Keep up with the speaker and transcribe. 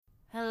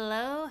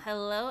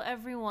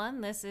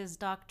everyone. This is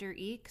Dr.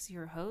 Eeks,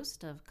 your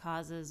host of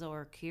Causes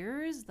or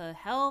Cures, the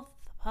health,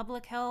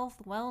 public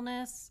health,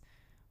 wellness,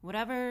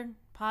 whatever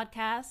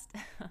podcast.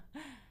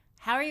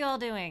 How are you all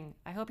doing?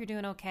 I hope you're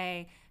doing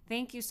okay.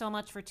 Thank you so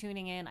much for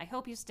tuning in. I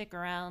hope you stick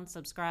around,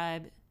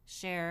 subscribe,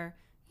 share,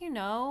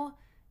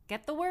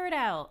 get the word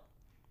out.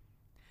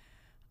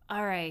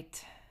 All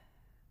right.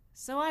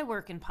 So I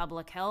work in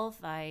public health.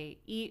 I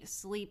eat,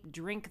 sleep,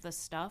 drink the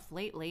stuff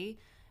lately.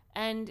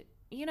 And,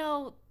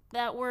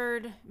 that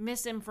word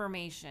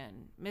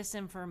misinformation,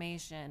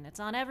 it's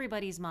on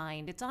everybody's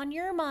mind. It's on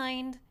your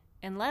mind,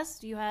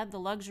 unless you had the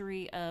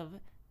luxury of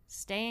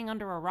staying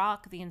under a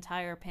rock the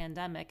entire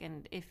pandemic.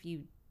 And if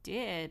you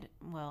did,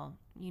 well,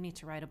 you need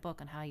to write a book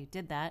on how you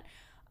did that.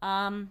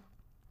 But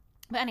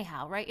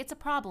anyhow, right, it's a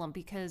problem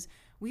because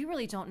we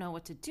really don't know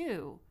what to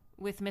do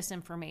with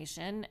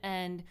misinformation.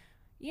 And,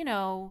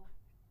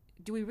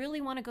 do we really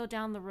want to go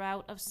down the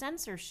route of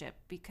censorship?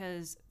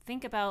 Because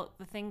think about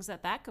the things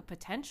that could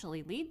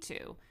potentially lead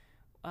to.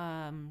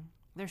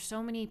 There's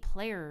so many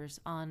players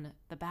on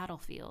the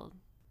battlefield.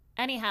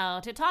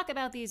 Anyhow, to talk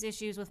about these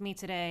issues with me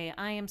today,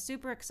 I am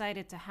super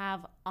excited to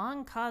have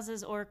on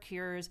Causes or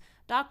Cures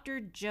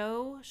Dr.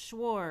 Joe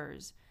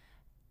Schwarz.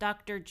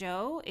 Dr.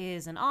 Joe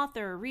is an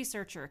author,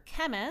 researcher,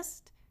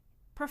 chemist,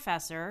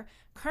 professor,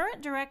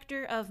 current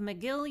director of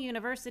McGill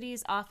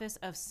University's Office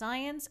of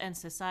Science and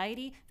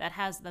Society that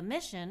has the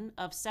mission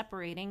of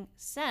separating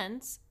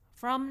sense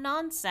from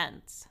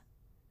nonsense.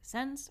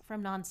 Sense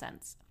from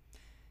nonsense.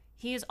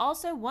 He is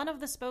also one of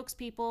the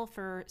spokespeople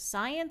for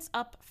Science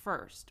Up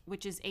First,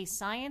 which is a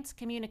science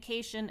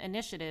communication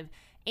initiative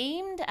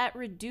aimed at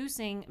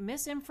reducing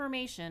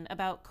misinformation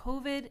about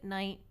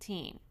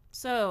COVID-19.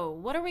 So,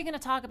 what are we going to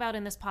talk about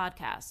in this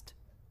podcast?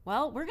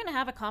 Well, we're going to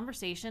have a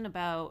conversation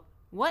about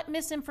what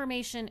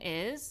misinformation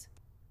is,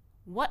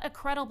 what a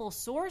credible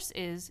source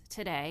is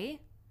today,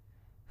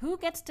 who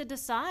gets to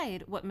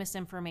decide what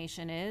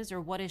misinformation is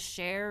or what is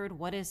shared,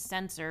 what is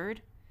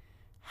censored,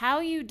 how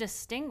you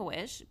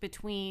distinguish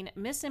between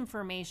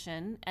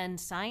misinformation and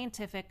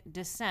scientific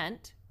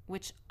dissent,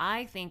 which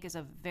I think is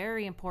a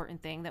very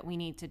important thing that we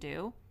need to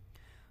do,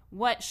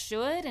 what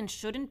should and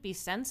shouldn't be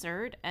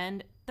censored,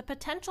 and the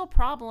potential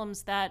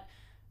problems that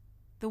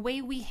the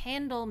way we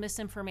handle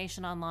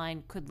misinformation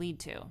online could lead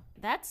to.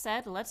 That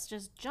said, let's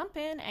just jump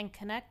in and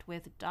connect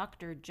with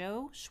Dr.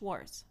 Joe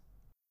Schwarz.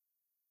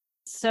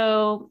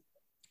 So,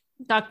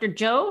 Dr.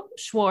 Joe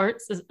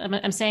Schwarz,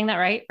 I'm saying that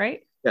right?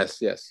 Yes.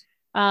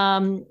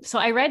 So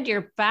I read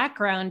your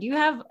background. You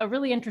have a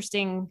really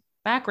interesting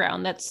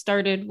background that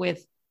started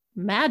with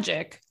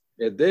magic.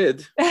 It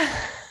did.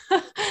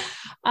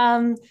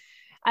 And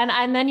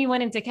then you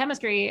went into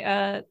chemistry.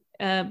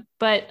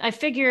 But I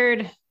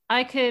figured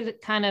I could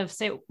kind of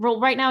say, well,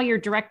 right now you're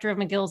director of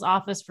McGill's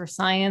Office for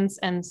Science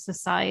and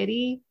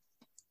Society.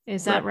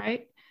 Is that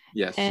right?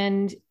 Yes.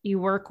 And you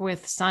work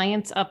with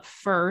Science Up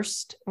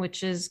First,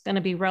 which is going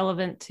to be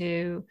relevant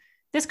to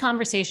this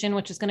conversation,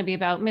 which is going to be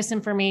about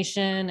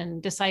misinformation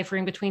and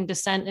deciphering between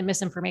dissent and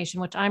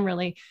misinformation, which I'm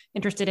really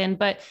interested in.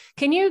 But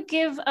can you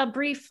give a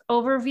brief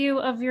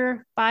overview of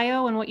your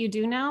bio and what you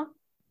do now?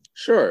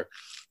 Sure.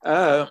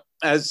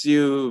 As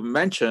you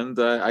mentioned,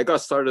 I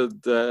got started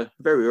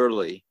very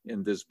early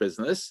in this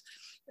business.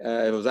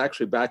 It was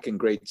actually back in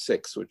grade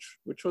 6,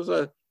 which was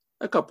a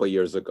couple of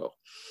years ago.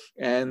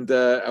 And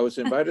I was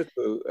invited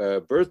to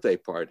a birthday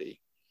party.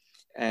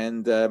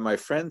 And my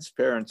friend's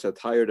parents had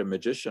hired a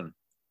magician.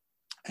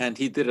 And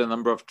he did a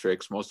number of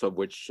tricks, most of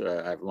which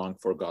I've long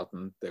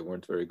forgotten. They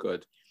weren't very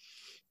good.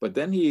 But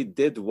then he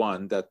did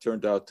one that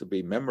turned out to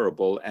be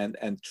memorable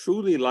and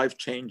truly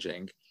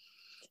life-changing.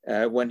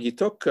 When he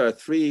took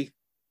 3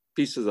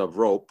 pieces of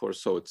rope, or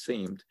so it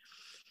seemed,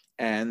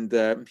 and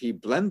he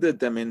blended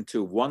them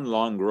into one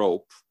long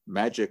rope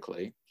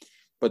magically.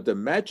 But the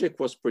magic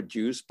was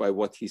produced by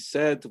what he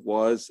said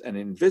was an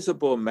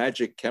invisible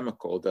magic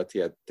chemical that he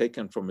had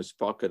taken from his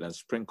pocket and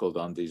sprinkled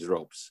on these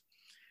ropes.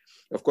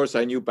 Of course,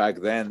 I knew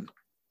back then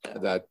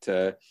that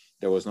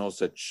there was no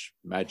such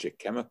magic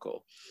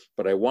chemical,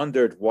 but I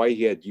wondered why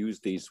he had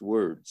used these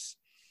words.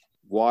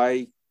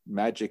 Why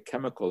magic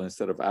chemical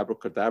instead of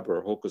abracadabra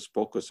or hocus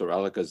pocus or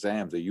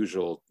alakazam, the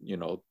usual,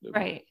 words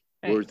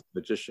the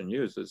magician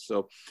uses.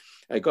 So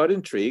I got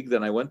intrigued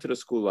and I went to the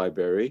school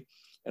library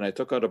and I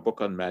took out a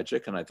book on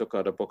magic and I took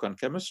out a book on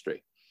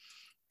chemistry.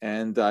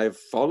 And I've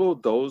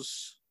followed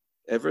those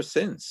ever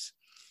since.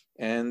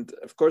 And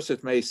of course,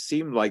 it may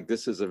seem like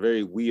this is a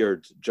very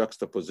weird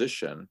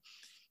juxtaposition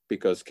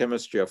because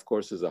chemistry, of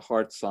course, is a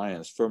hard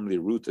science firmly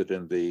rooted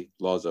in the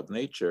laws of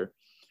nature.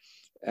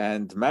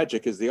 And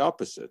magic is the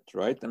opposite,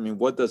 right? I mean,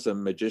 what does a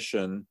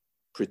magician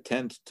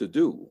pretend to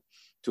do?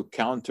 To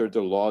counter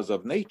the laws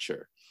of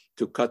nature,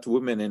 to cut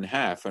women in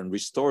half and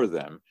restore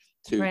them,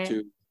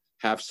 to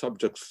have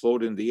subjects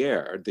float in the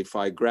air,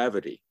 defy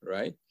gravity,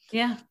 right?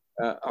 Yeah.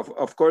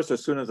 Of course,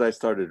 as soon as I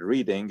started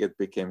reading, it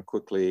became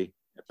quickly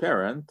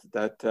apparent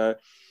that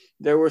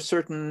there were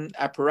certain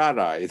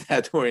apparati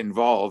that were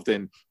involved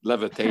in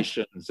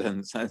levitations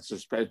and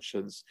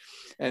suspensions,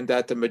 and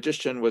that the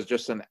magician was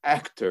just an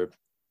actor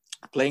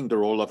playing the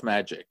role of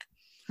magic,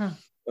 Huh.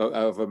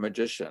 of a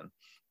magician.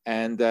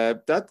 And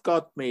that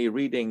got me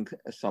reading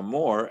some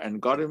more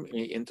and got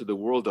me into the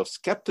world of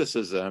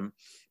skepticism,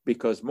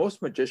 because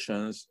most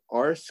magicians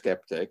are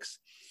skeptics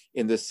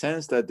in the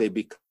sense that they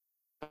become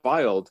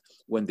wild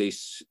when they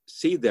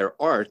see their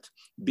art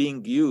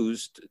being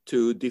used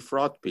to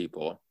defraud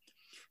people.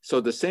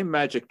 So the same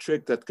magic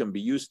trick that can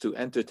be used to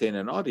entertain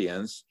an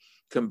audience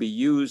can be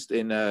used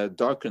in a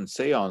darkened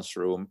seance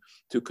room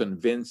to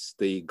convince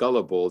the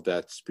gullible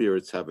that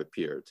spirits have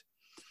appeared.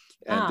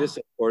 And this,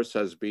 of course,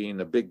 has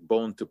been a big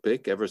bone to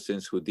pick ever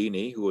since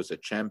Houdini, who was a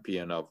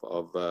champion of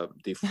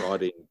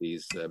defrauding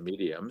these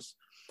mediums.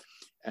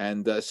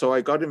 And so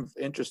I got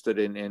interested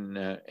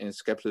in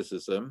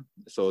skepticism.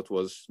 So it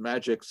was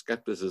magic,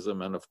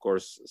 skepticism, and of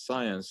course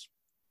science.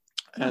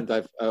 And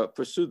I've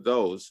pursued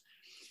those.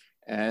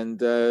 And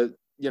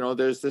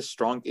there's this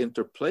strong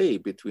interplay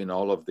between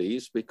all of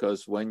these,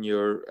 because when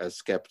you're a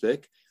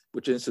skeptic,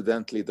 which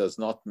incidentally does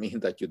not mean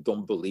that you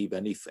don't believe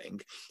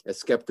anything, a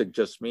skeptic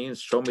just means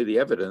show me the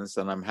evidence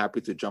and I'm happy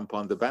to jump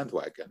on the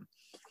bandwagon.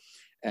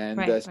 And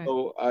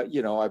so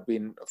I've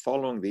been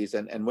following these.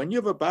 And when you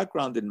have a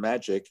background in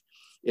magic,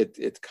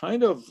 it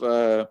kind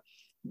of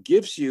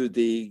gives you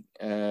the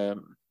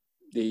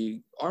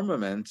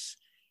armaments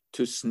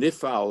to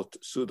sniff out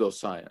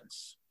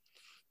pseudoscience,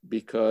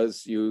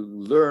 because you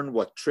learn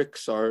what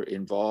tricks are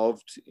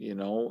involved,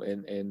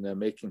 in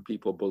making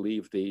people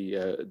believe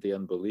the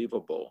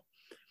unbelievable.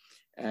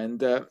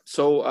 And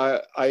so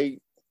I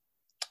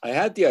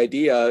had the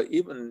idea,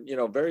 even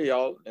very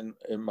early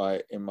in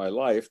my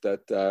life,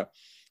 that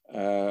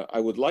I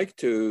would like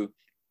to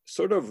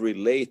sort of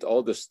relate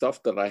all the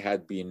stuff that I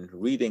had been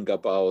reading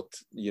about,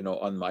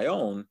 on my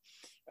own,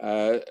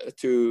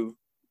 to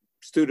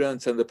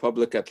students and the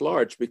public at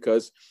large.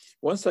 Because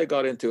once I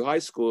got into high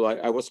school,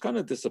 I was kind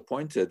of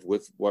disappointed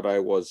with what I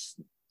was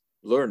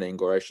learning,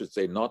 or I should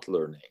say not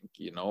learning.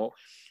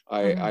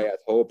 I had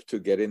hoped to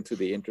get into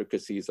the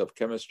intricacies of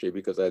chemistry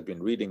because I had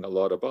been reading a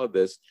lot about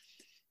this.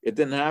 It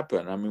didn't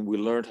happen. I mean, we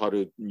learned how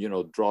to,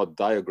 draw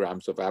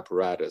diagrams of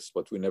apparatus,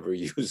 but we never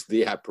used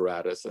the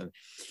apparatus. And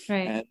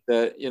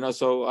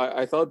so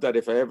I thought that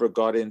if I ever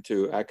got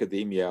into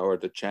academia or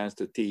the chance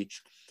to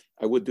teach,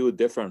 I would do it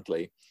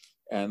differently.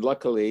 And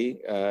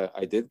luckily,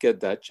 I did get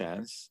that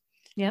chance.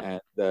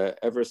 And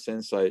ever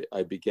since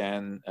I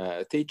began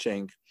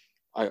teaching,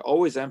 I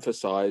always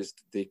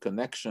emphasized the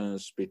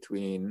connections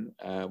between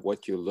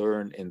what you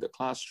learn in the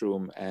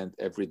classroom and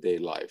everyday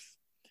life.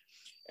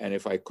 And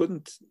if I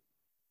couldn't,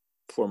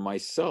 for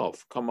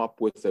myself, come up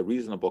with a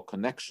reasonable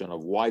connection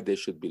of why they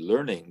should be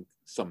learning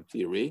some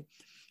theory,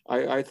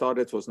 I thought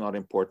it was not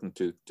important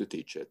to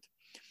teach it.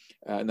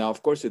 Now,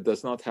 of course, it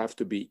does not have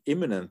to be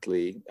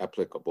imminently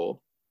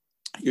applicable.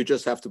 You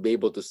just have to be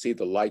able to see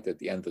the light at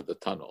the end of the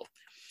tunnel.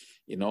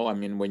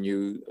 When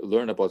you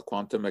learn about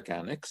quantum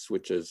mechanics,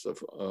 which is,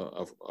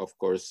 of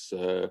course,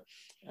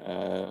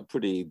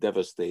 pretty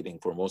devastating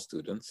for most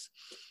students,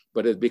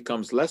 but it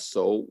becomes less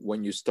so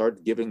when you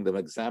start giving them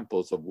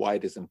examples of why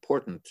it is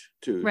important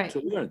to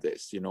learn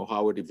this,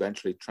 how it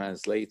eventually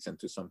translates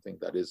into something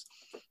that is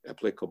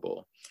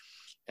applicable.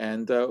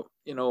 And,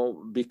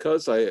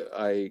 because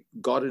I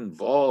got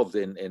involved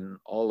in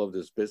all of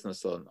this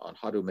business on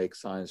how to make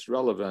science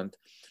relevant,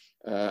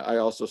 I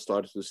also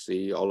started to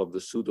see all of the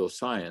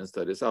pseudoscience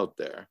that is out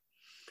there.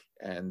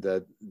 And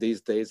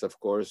these days, of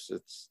course,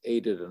 it's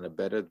aided and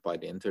abetted by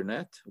the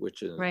internet,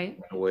 which in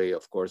a way,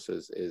 of course,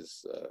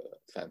 is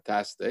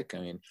fantastic. I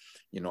mean,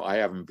 I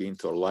haven't been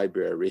to a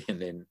library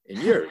in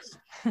years.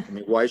 I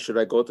mean, why should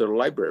I go to the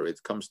library?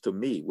 It comes to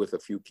me with a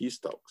few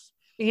keystrokes.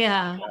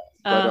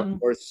 But of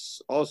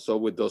course, also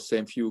with those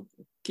same few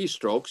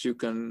keystrokes, you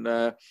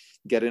can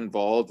get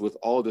involved with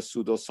all the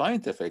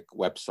pseudoscientific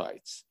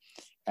websites.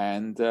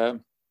 And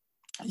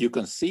you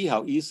can see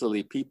how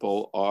easily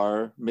people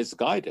are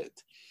misguided,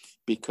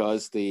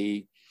 because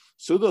the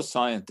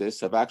pseudoscientists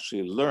have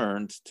actually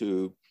learned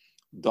to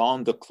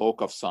don the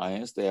cloak of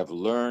science. They have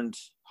learned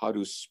how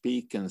to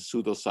speak in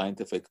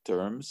pseudoscientific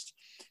terms,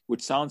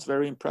 which sounds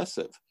very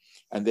impressive.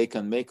 And they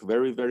can make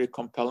very, very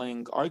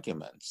compelling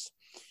arguments.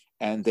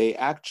 And they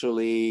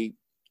actually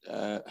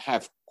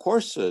have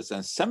courses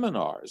and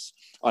seminars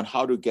on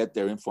how to get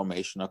their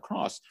information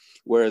across.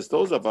 Whereas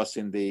those of us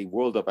in the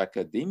world of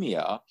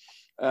academia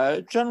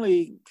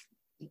generally,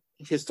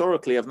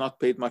 historically, have not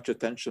paid much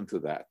attention to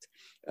that.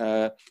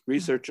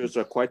 Researchers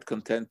are quite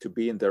content to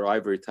be in their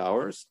ivory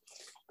towers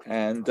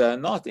and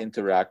not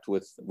interact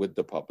with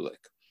the public.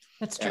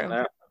 That's true.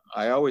 And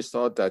I always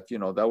thought that,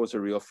 that was a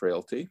real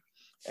frailty.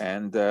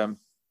 And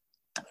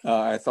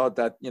I thought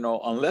that,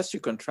 unless you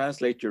can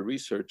translate your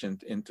research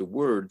into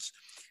words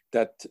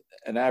that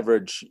an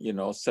average,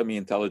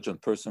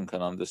 semi-intelligent person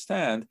can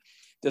understand,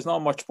 there's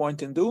not much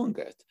point in doing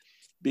it,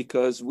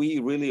 because we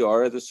really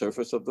are at the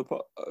service of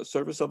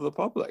the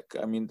public.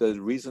 I mean, the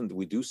reason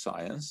we do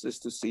science is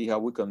to see how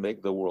we can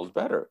make the world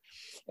better.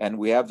 And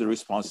we have the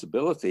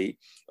responsibility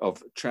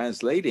of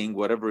translating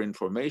whatever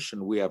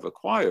information we have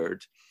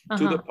acquired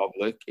to the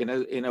public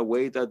in a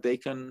way that they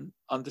can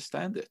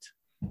understand it.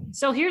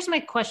 So here's my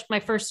question, my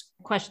first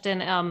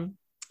question. And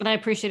I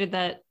appreciated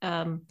that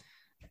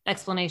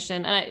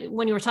explanation. And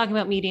when you were talking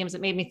about mediums,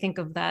 it made me think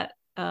of that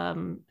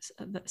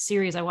the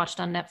series I watched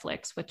on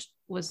Netflix, which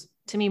was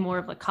to me more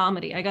of a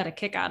comedy. I got a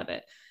kick out of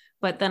it,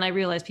 but then I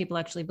realized people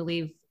actually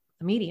believe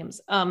the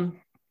mediums.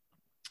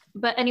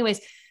 But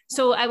anyways,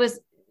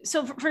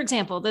 for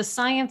example, the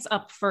Science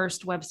Up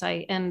First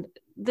website, and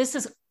this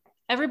is,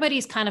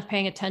 everybody's kind of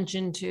paying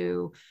attention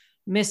to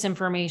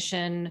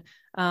misinformation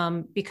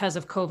because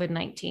of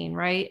COVID-19,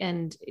 right?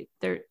 And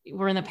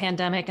we're in the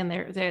pandemic, and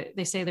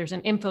they say there's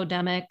an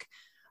infodemic.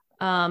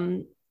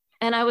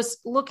 And I was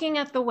looking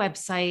at the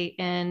website,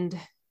 and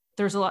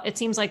it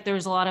seems like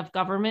there's a lot of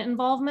government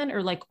involvement,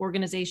 or like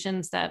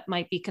organizations that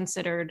might be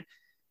considered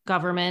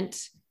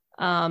government.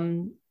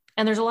 And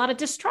there's a lot of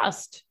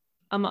distrust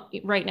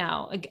right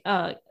now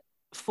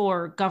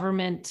for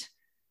government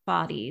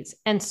bodies.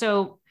 And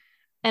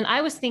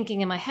I was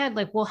thinking in my head,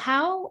 like, well,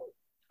 how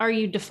are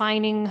you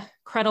defining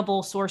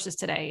credible sources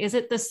today? Is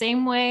it the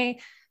same way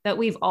that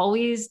we've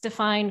always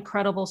defined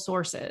credible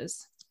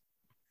sources?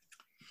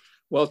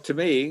 Well, to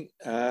me,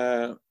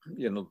 the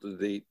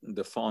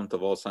font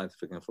of all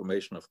scientific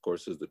information, of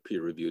course, is the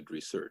peer-reviewed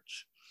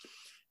research.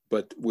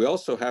 But we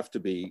also have to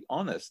be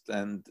honest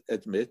and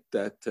admit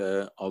that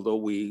although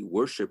we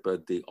worship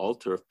at the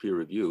altar of peer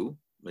review,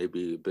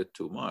 maybe a bit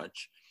too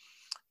much,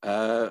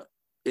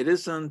 it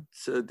isn't,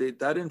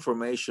 that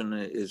information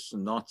is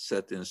not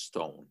set in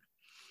stone.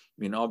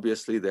 I mean,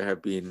 obviously, there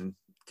have been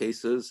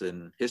cases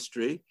in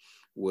history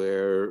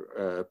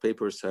where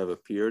papers have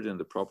appeared in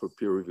the proper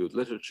peer-reviewed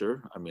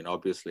literature. I mean,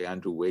 obviously,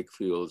 Andrew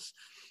Wakefield's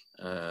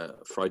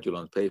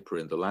fraudulent paper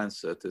in The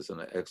Lancet is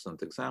an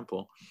excellent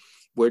example,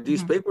 where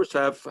these papers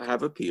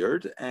have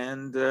appeared,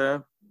 and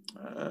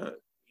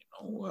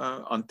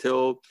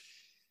until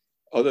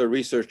other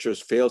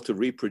researchers failed to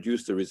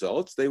reproduce the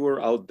results, they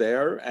were out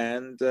there,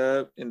 and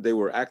they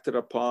were acted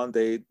upon.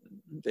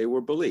 They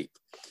were believed,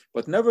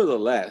 but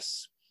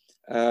nevertheless,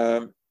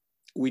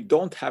 we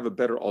don't have a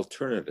better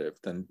alternative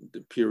than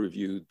the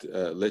peer-reviewed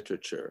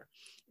literature.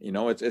 You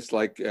know, it's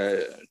like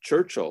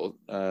Churchill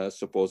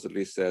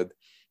supposedly said,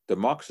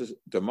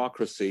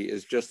 democracy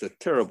is just a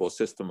terrible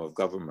system of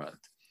government,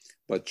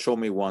 but show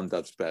me one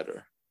that's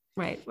better.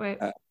 Right.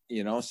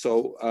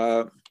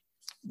 So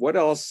what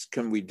else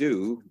can we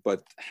do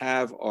but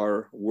have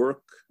our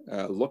work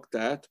looked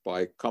at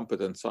by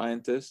competent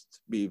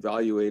scientists, be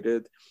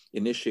evaluated,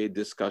 initiate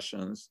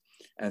discussions,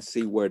 and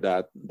see where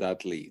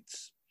that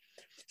leads.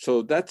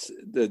 So that's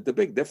the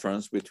big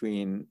difference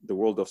between the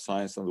world of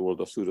science and the world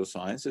of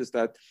pseudoscience, is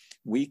that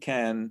we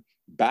can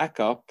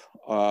back up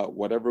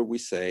whatever we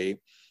say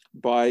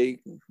by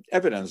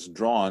evidence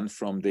drawn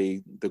from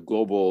the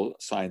global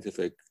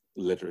scientific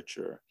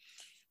literature,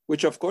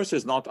 which of course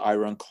is not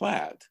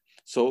ironclad.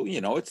 So,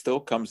 it still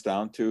comes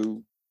down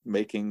to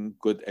making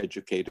good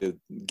educated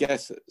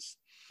guesses.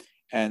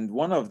 And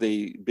one of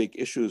the big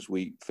issues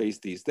we face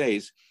these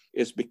days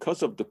is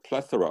because of the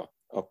plethora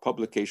of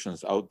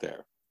publications out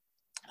there,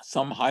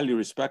 some highly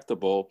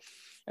respectable,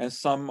 and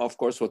some, of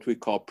course, what we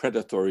call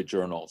predatory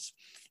journals,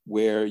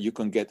 where you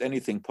can get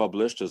anything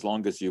published as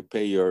long as you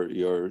pay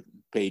your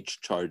page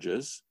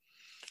charges.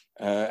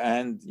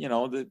 And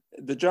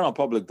the general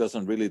public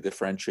doesn't really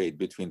differentiate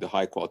between the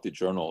high quality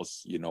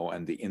journals,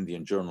 and the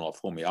Indian Journal of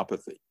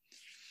Homeopathy.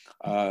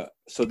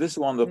 So this is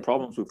one of the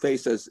problems we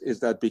face is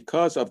that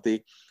because of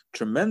the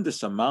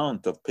tremendous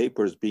amount of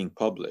papers being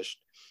published,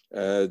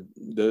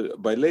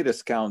 by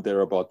latest count, there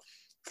are about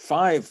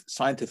 5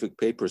 scientific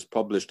papers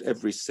published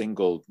every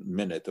single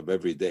minute of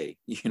every day.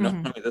 I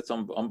mean, that's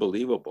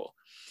unbelievable.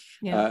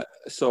 Yeah.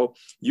 So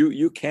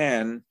you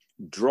can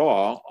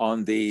draw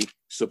on the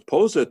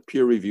supposed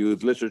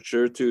peer-reviewed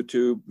literature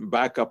to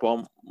back up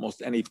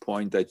almost any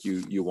point that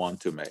you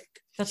want to make.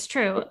 That's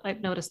true.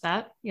 I've noticed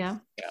that. Yeah.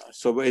 Yeah.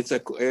 So it's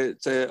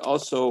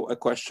also a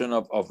question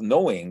of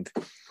knowing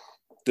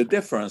the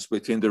difference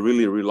between the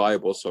really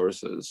reliable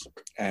sources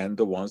and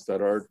the ones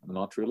that are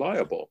not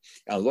reliable,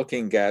 and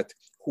looking at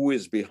who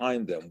is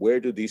behind them. Where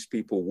do these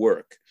people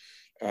work?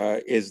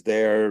 Is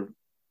there,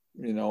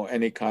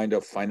 any kind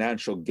of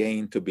financial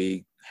gain to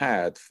be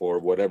had for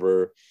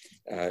whatever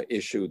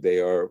issue they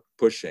are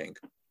pushing?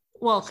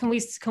 Well, can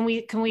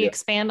we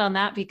expand on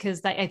that?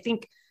 Because I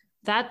think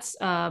that's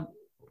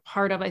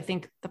part of,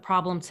 the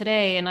problem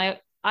today. And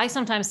I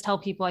sometimes tell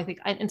people,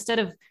 instead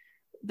of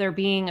there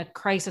being a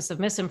crisis of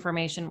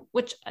misinformation,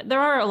 which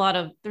there's a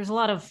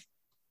lot of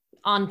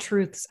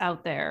untruths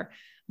out there,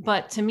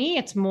 but to me,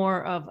 it's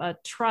more of a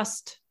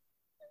trust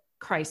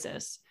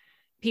crisis.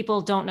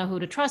 People don't know who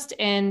to trust.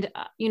 And,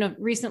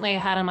 recently I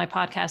had on my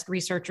podcast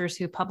researchers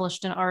who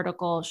published an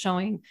article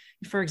showing,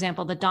 for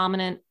example, the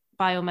dominant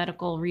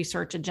biomedical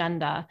research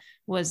agenda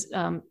was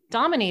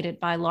dominated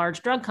by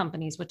large drug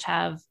companies, which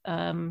have,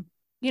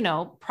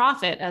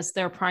 profit as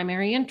their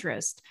primary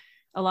interest.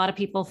 A lot of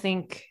people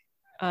think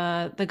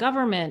the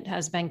government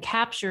has been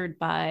captured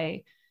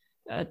by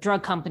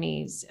drug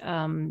companies.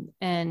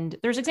 And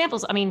there's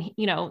examples. I mean,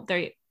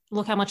 they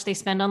look how much they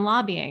spend on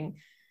lobbying.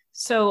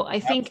 So I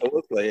think,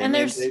 absolutely. And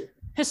there's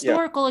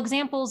historical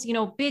examples,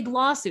 big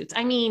lawsuits.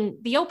 I mean,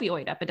 the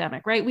opioid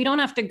epidemic, right? We don't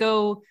have to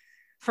go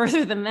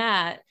further than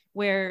that,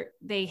 where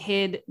they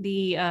hid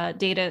the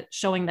data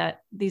showing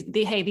that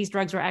these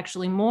drugs were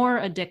actually more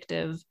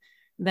addictive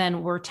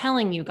than we're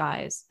telling you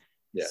guys.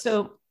 Yes.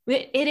 So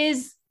it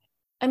is,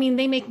 I mean,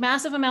 they make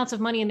massive amounts of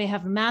money and they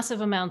have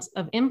massive amounts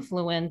of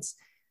influence.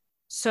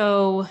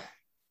 So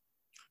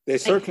they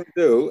certainly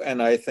do.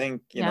 And I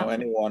think, Yeah.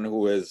 anyone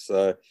who is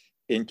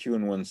in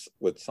tune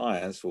with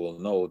science will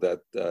know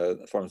that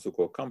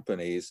pharmaceutical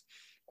companies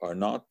are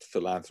not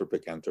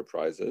philanthropic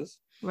enterprises.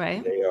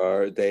 Right.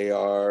 They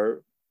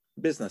are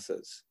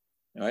businesses,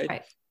 right?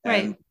 Right.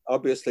 And Right.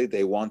 obviously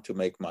they want to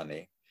make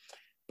money.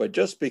 But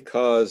just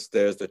because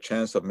there's the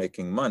chance of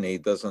making money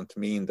doesn't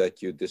mean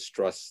that you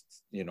distrust,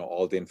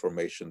 all the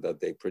information that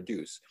they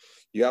produce.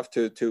 You have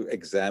to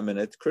examine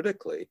it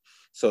critically.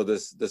 So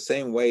the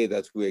same way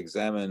that we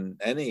examine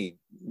any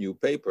new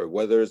paper,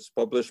 whether it's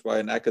published by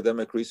an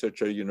academic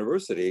researcher at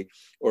university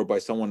or by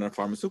someone in a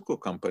pharmaceutical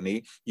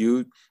company,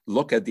 you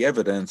look at the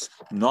evidence,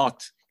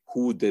 not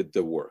who did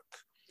the work.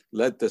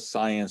 Let the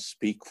science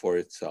speak for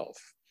itself.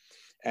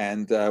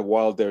 And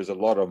while there's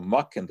a lot of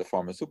muck in the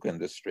pharmaceutical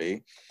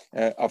industry,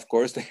 of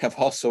course, they have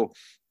also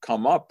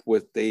come up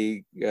with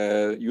the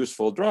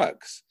useful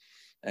drugs.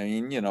 I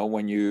mean,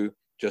 when you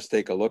just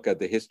take a look at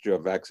the history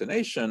of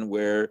vaccination,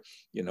 where,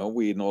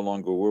 we no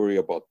longer worry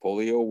about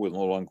polio, we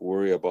no longer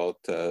worry about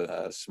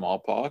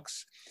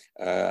smallpox,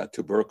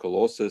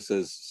 tuberculosis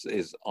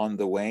is on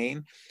the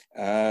wane.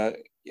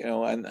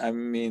 And I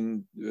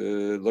mean,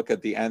 look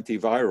at the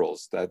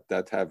antivirals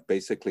that have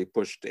basically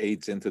pushed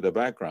AIDS into the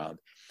background.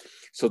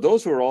 So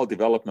those were all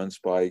developments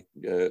by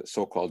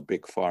so-called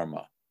big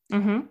pharma.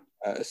 Mm-hmm.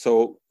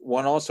 So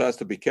one also has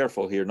to be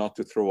careful here not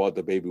to throw out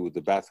the baby with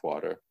the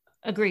bathwater.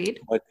 Agreed.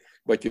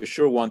 But you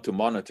sure want to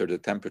monitor the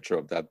temperature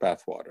of that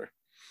bathwater,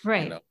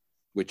 right?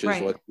 Which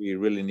is what we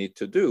really need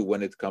to do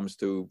when it comes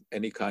to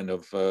any kind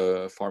of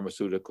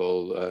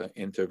pharmaceutical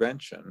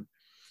intervention.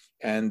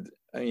 And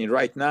I mean,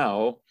 right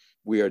now,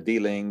 we are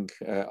dealing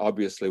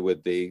obviously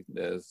with the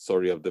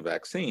story of the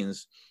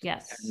vaccines,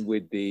 yes, and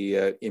with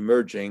the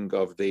emerging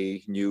of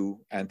the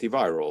new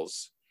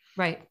antivirals.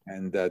 Right.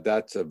 And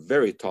that's a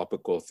very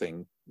topical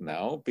thing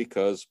now,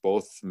 because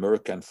both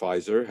Merck and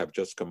Pfizer have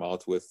just come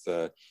out with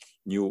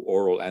new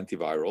oral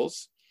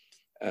antivirals,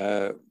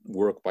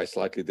 work by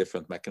slightly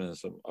different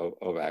mechanism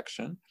of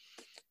action.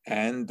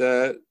 And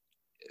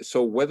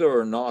so whether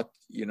or not,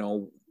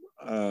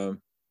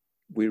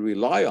 we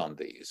rely on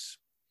these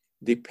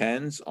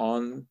depends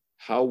on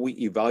how we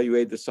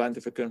evaluate the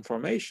scientific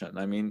information.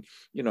 I mean,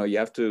 you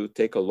have to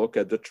take a look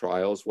at the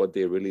trials, what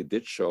they really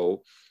did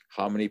show,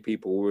 how many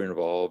people were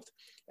involved,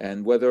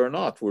 and whether or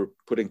not we're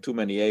putting too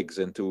many eggs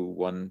into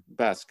one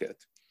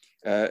basket.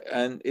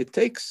 And it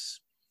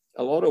takes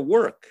a lot of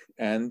work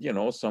and,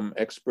 some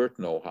expert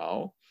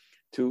know-how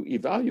to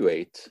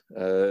evaluate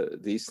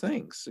these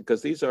things,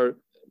 because these are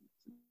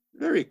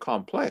very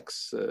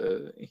complex,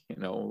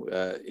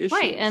 issues.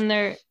 Right, and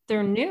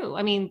they're new.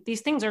 I mean,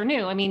 these things are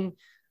new. I mean,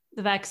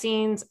 the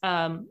vaccines.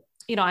 I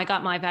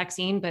got my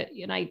vaccine, but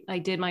I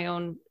did my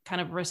own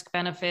kind of risk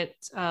benefit.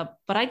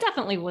 But I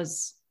definitely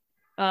was.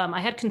 I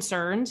had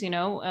concerns.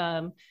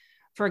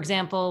 For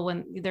example,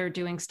 when they're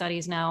doing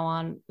studies now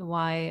on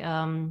why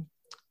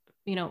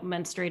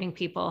menstruating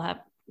people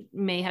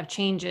may have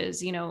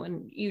changes,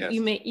 and Yes.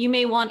 you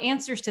may want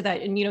answers to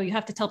that, and you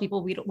have to tell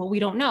people we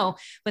don't know.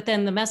 But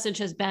then the message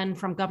has been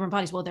from government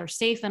bodies, well, they're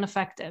safe and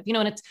effective,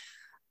 and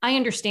I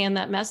understand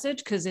that message,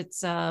 because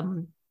it's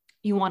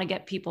you want to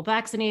get people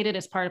vaccinated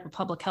as part of a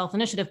public health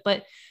initiative.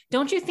 But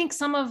don't you think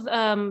some of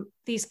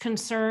these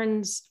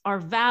concerns are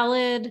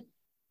valid?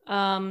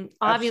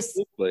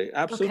 Obviously,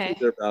 absolutely, okay.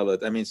 They're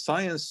valid. I mean,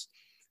 science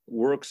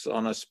works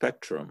on a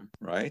spectrum,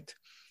 right?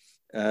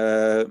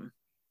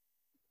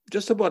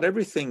 Just about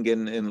everything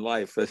in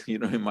life,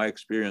 in my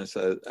experience,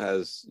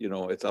 has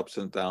its ups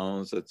and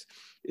downs. Its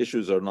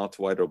issues are not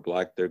white or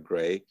black; they're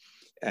gray,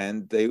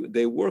 and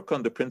they work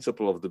on the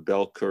principle of the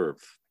bell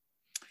curve,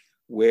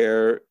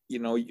 where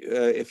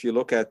if you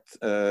look at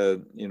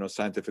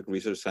scientific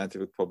research,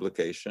 scientific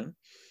publication,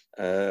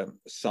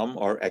 some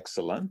are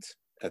excellent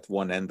at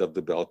one end of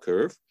the bell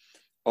curve,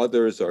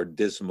 others are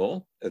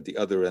dismal at the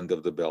other end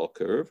of the bell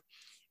curve,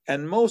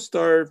 and most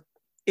are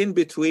in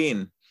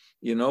between,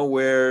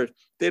 where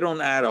they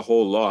don't add a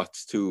whole lot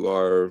to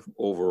our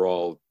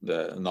overall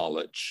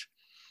knowledge.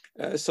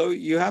 So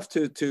you have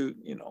to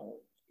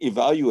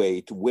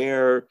evaluate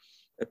where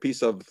a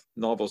piece of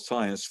novel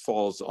science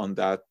falls on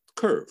that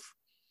curve.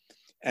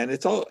 And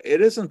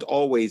it isn't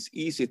always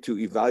easy to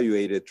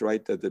evaluate it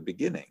right at the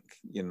beginning,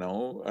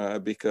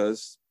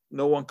 because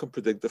no one can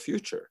predict the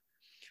future.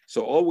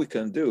 So all we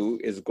can do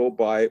is go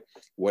by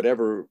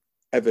whatever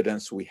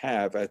evidence we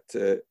have at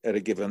a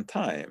given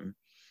time.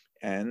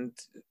 And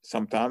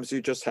sometimes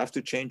you just have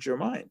to change your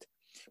mind.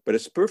 But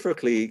it's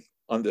perfectly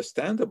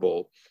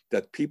understandable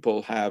that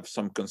people have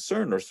some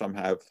concern or some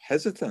have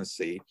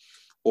hesitancy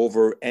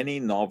over any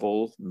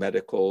novel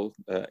medical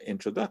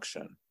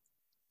introduction,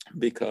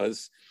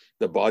 because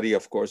The body,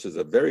 of course, is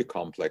a very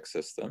complex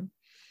system.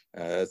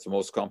 It's the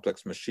most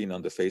complex machine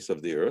on the face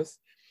of the earth.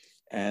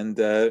 And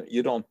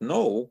you don't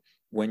know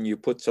when you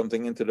put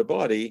something into the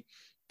body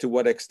to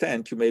what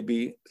extent you may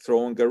be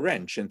throwing a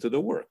wrench into the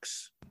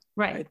works.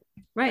 Right.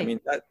 I mean,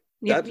 that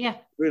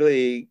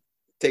really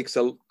takes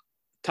a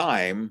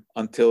time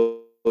until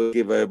you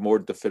give a more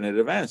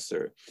definitive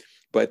answer.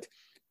 But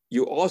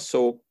you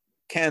also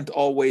can't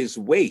always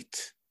wait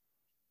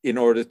in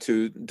order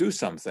to do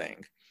something.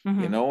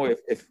 You know,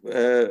 if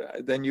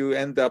then you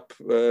end up,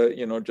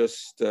 you know,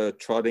 just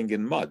trotting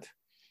in mud.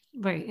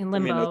 Right, in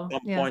limbo. I mean, at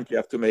some point you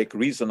have to make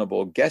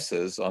reasonable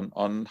guesses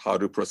on how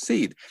to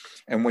proceed.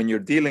 And when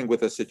you're dealing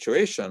with a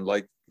situation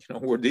like, you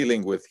know, we're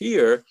dealing with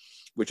here,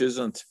 which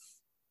isn't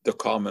the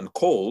common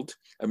cold.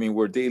 I mean,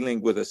 we're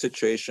dealing with a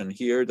situation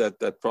here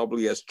that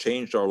probably has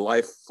changed our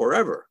life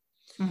forever.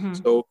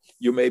 So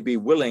you may be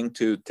willing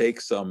to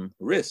take some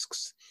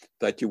risks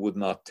that you would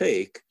not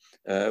take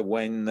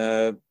when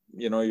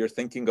you know, you're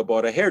thinking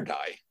about a hair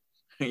dye.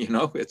 You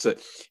know, it's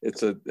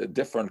a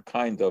different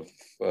kind of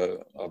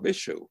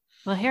issue.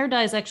 Well, hair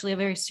dye is actually a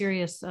very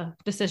serious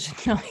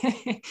decision.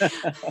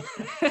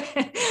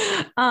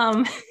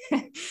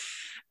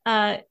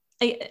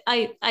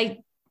 I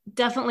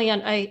definitely,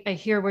 I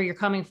hear where you're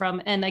coming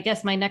from. And I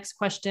guess my next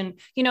question,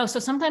 you know, so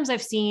sometimes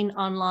I've seen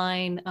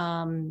online,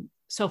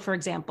 so for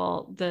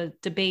example, the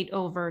debate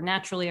over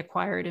naturally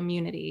acquired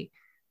immunity,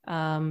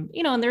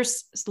 you know, and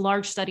there's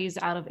large studies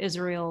out of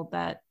Israel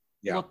that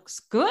looks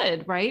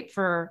good, right,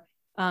 for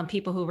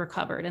people who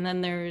recovered. And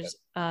then there's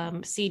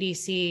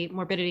CDC,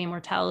 morbidity and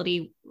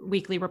mortality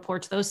weekly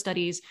reports. Those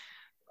studies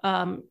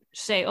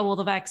say, oh, well,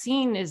 the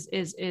vaccine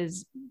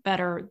is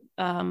better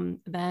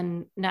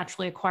than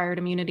naturally acquired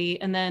immunity.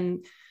 And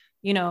then,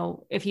 you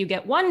know, if you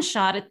get one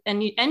shot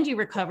and you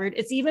recovered,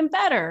 it's even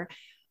better.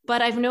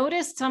 But I've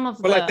noticed some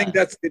of I think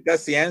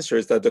that's the answer,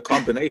 is that the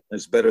combination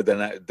is better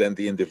than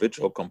the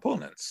individual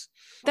components.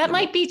 That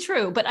might be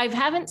true, but I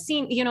haven't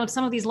seen, you know,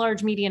 some of these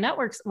large media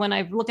networks, when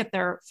I look at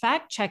their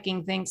fact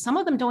checking things, some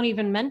of them don't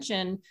even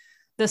mention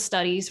the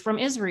studies from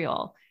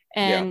Israel.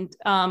 And,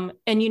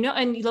 and, you know,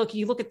 and you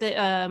look at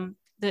the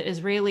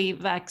Israeli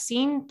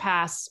vaccine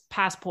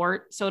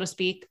passport, so to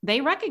speak,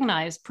 they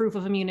recognize proof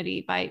of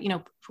immunity by, you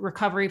know,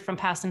 recovery from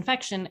past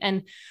infection.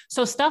 And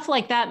so stuff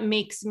like that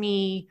makes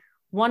me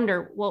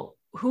wonder, well,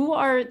 who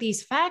are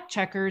these fact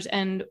checkers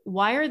and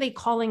why are they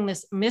calling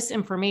this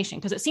misinformation?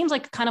 Because it seems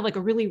like kind of like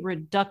a really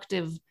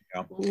reductive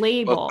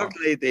label. Well,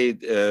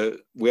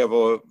 we have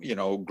a, you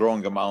know,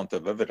 growing amount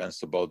of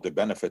evidence about the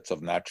benefits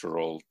of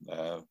natural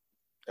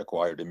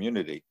acquired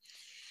immunity.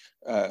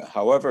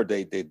 However,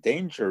 the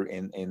danger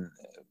in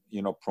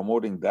you know,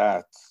 promoting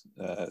that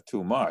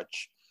too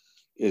much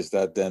is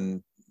that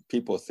then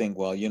people think,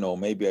 well, you know,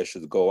 maybe I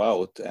should go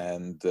out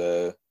and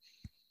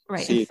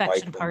see if I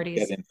can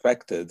get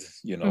infected,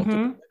 you know, to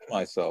protect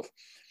myself.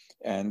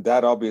 And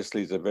that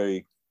obviously is a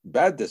very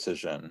bad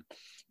decision,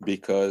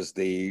 because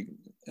the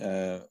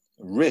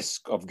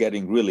risk of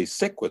getting really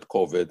sick with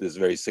COVID is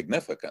very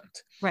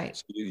significant. Right.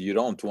 So you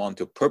don't want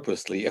to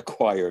purposely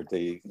acquire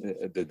the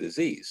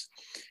disease.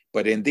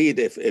 But indeed,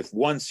 if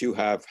once you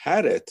have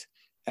had it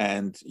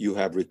and you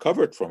have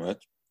recovered from it,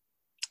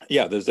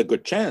 yeah, there's a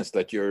good chance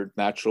that your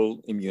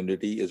natural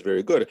immunity is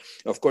very good.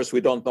 Of course, we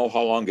don't know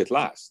how long it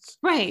lasts.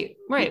 Right.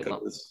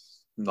 Because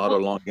not a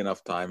long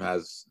enough time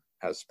has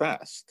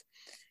passed.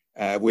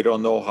 We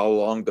don't know how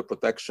long the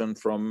protection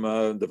from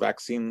the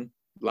vaccine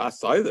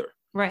lasts either.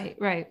 Right.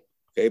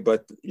 Okay,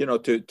 but you know,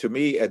 to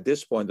me at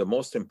this point, the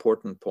most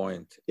important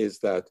point is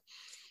that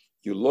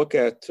you look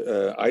at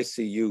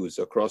ICUs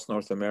across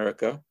North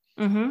America,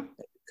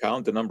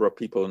 count the number of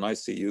people in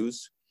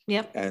ICUs.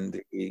 Yep. And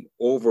the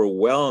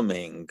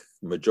overwhelming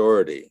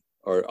majority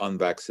are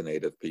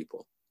unvaccinated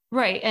people.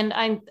 Right. And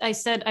I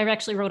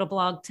actually wrote a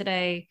blog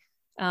today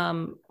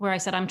where I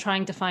said, I'm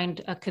trying to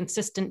find a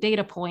consistent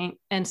data point.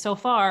 And so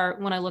far,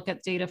 when I look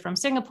at data from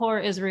Singapore,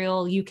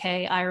 Israel,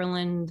 UK,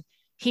 Ireland,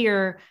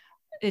 here,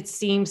 it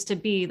seems to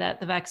be that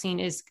the vaccine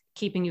is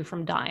keeping you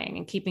from dying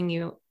and keeping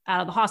you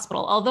out of the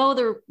hospital.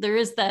 Although there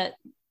is that,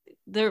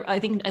 I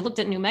think I looked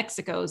at New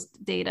Mexico's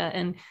data,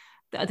 and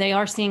they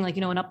are seeing, like,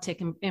 you know, an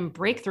uptick in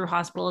breakthrough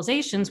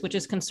hospitalizations, which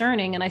is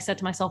concerning. And I said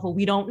to myself, well,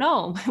 we don't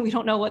know. We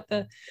don't know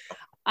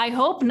I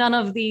hope none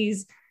of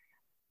these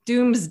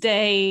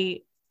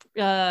doomsday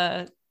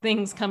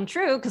things come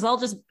true,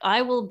 because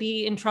I will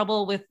be in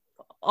trouble with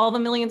all the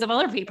millions of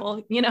other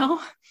people, you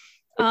know?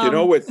 But, you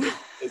know, with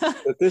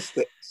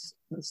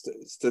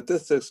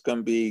statistics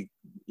can be,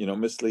 you know,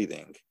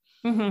 misleading.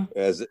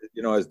 As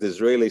you know, as the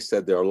Israelis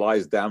said, there are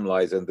lies, damn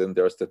lies, and then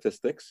there are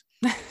statistics.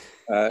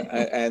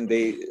 And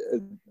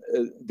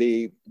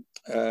the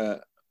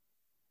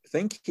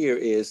thing here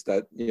is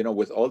that, you know,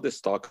 with all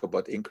this talk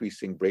about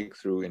increasing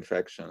breakthrough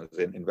infections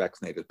in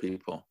vaccinated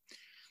people,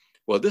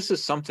 well, this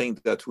is something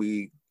that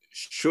we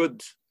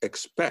should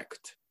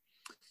expect,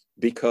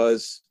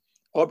 because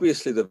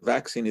obviously the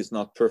vaccine is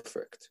not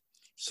perfect.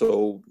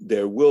 So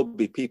there will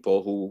be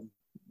people who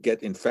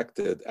get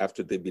infected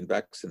after they've been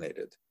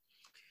vaccinated.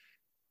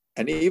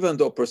 And even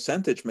though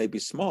percentage may be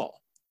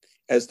small,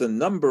 as the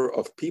number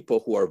of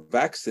people who are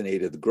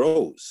vaccinated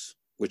grows,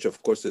 which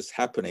of course is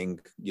happening,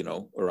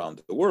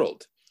 around the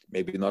world,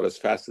 maybe not as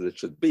fast as it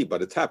should be,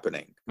 but it's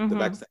happening. The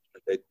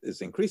vaccination rate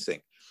is increasing.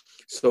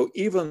 So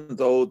even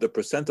though the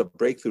percent of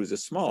breakthroughs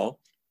is small,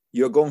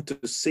 you're going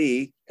to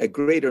see a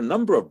greater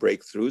number of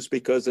breakthroughs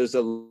because there's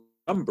a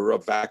number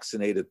of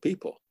vaccinated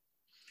people.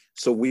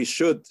 So we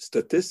should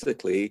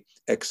statistically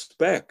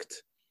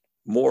expect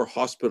more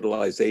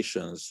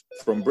hospitalizations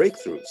from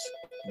breakthroughs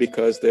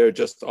because there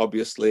just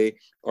obviously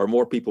are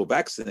more people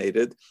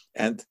vaccinated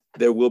and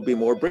there will be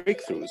more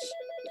breakthroughs.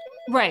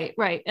 Right.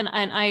 And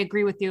I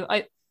agree with you.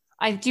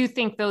 I do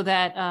think though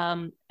that,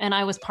 and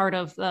I was part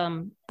of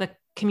the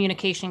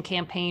communication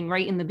campaign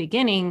right in the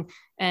beginning,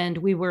 and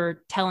we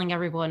were telling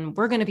everyone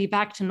we're going to be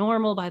back to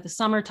normal by the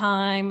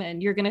summertime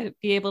and you're going to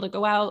be able to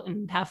go out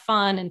and have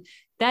fun. And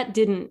that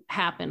didn't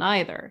happen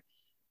either.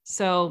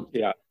 So,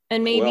 yeah.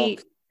 And maybe,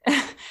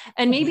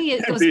 and maybe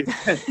it goes.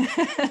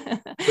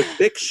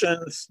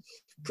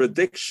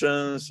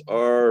 predictions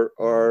are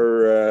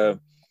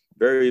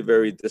very,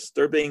 very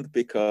disturbing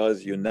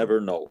because you never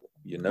know.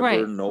 You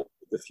never know what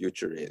the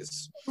future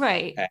is.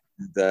 Right.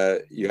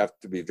 And you have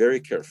to be very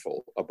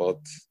careful about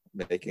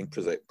making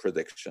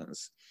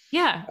predictions.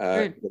 Yeah.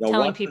 Or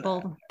telling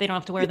people they don't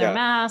have to wear their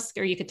mask,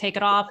 or you could take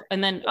it off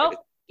and then,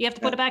 you have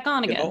to put it back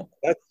on again.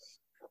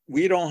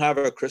 We don't have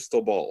a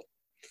crystal ball.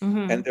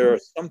 And there are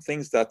some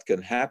things that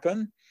can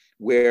happen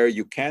where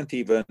you can't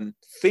even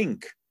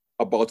think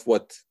about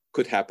what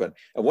could happen.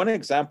 And one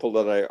example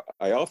that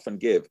I often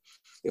give,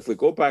 if we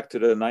go back to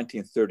the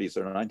 1930s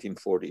or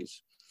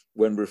 1940s,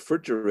 when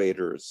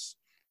refrigerators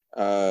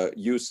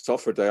used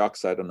sulfur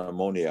dioxide and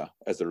ammonia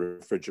as a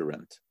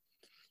refrigerant,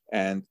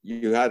 and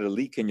you had a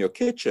leak in your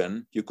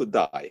kitchen, you could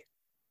die.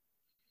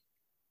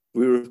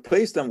 We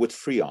replaced them with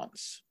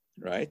freons,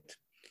 right?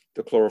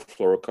 The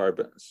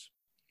chlorofluorocarbons,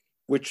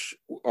 which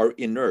are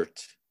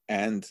inert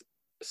and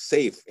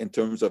safe in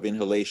terms of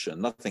inhalation.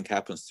 Nothing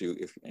happens to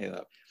you.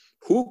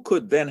 Who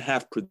could then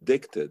have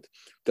predicted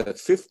that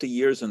 50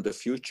 years in the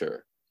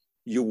future,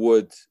 you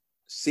would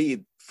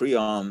see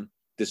freon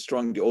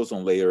destroying the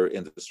ozone layer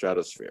in the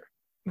stratosphere?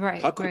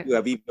 Right. How could you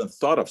have even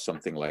thought of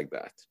something like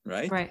that,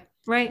 right?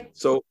 Right.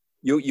 So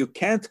you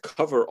can't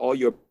cover all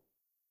your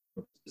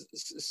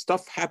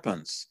stuff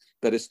happens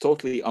that is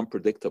totally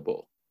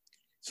unpredictable.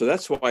 So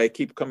that's why I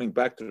keep coming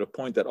back to the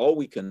point that all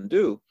we can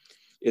do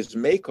is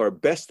make our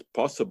best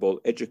possible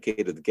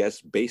educated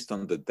guess based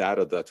on the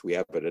data that we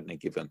have at any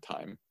given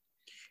time.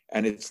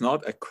 And it's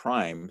not a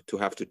crime to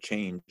have to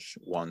change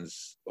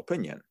one's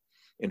opinion.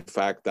 In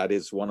fact, that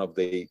is one of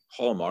the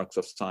hallmarks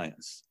of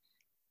science,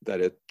 that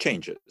it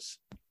changes.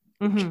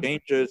 It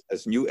changes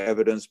as new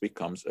evidence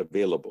becomes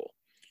available.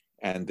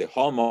 And the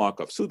hallmark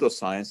of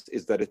pseudoscience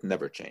is that it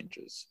never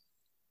changes.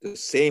 The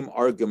same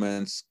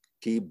arguments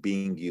keep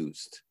being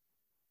used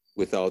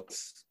without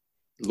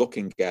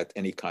looking at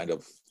any kind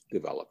of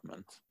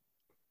development.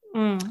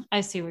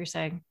 I see what you're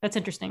saying. That's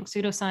interesting.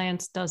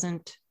 Pseudoscience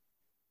doesn't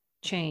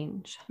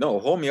change. No,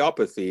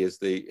 homeopathy is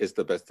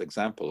the best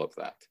example of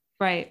that.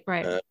 Right.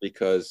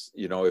 Because,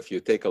 if you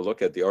take a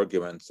look at the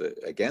arguments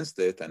against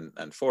it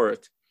and for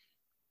it,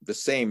 the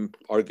same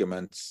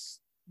arguments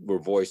were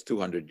voiced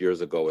 200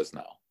 years ago as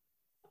now.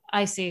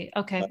 I see.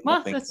 Okay.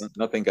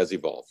 Nothing has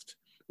evolved.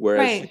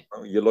 Whereas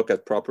you look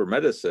at proper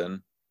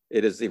medicine,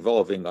 it is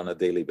evolving on a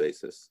daily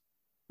basis.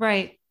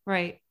 Right.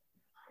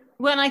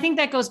 Well, and I think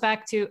that goes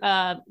back to,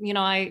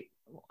 I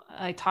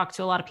talk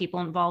to a lot of people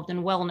involved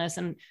in wellness,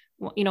 and,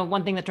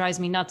 one thing that drives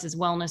me nuts is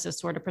wellness is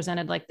sort of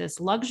presented like this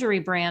luxury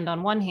brand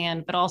on one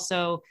hand, but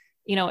also,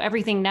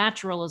 everything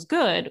natural is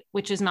good,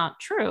 which is not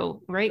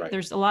true, right?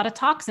 There's a lot of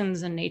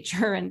toxins in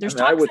nature, and there's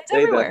toxins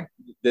everywhere.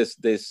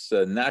 This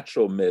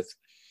natural myth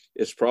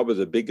is probably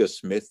the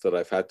biggest myth that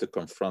I've had to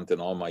confront in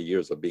all my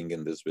years of being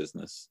in this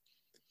business.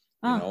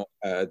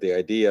 The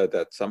idea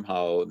that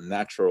somehow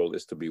natural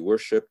is to be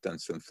worshipped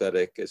and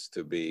synthetic is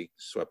to be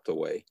swept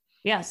away.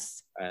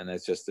 Yes. And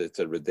it's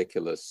a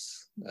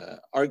ridiculous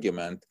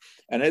argument.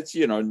 And it's,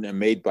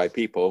 made by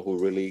people who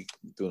really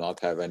do not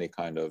have any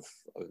kind of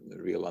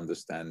real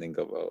understanding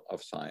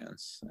of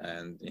science.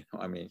 And,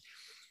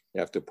 you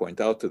have to point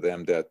out to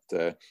them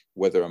that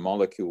whether a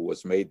molecule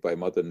was made by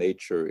Mother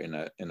Nature in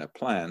a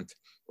plant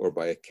or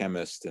by a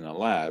chemist in a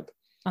lab,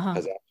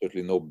 has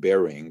absolutely no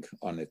bearing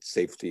on its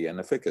safety and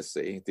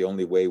efficacy. The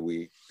only way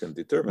we can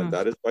determine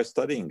that is by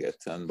studying it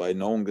and by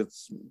knowing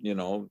its,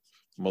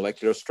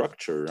 molecular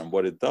structure and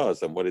what it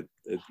does and what it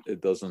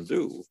doesn't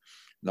do,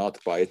 not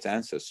by its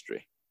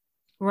ancestry.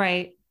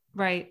 Right.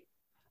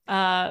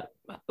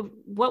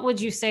 What would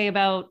you say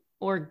about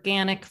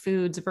organic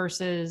foods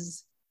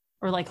versus,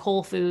 or like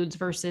whole foods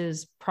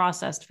versus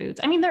processed foods?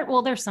 I mean,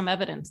 there's some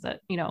evidence that,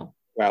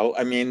 Well,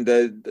 I mean,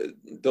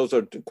 those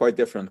are quite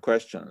different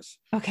questions.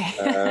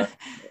 Okay.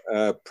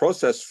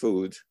 Processed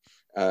food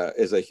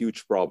is a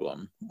huge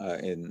problem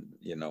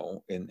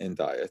in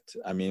diet.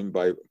 I mean,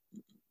 by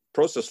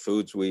processed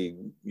foods, we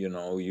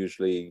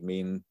usually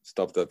mean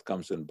stuff that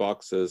comes in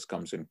boxes,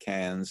 comes in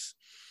cans,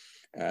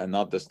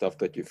 not the stuff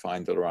that you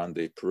find around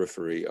the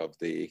periphery of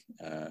the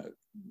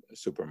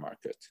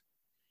supermarket.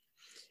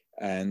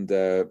 And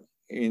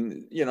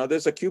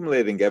there's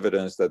accumulating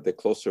evidence that the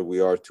closer we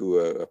are to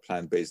a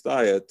plant-based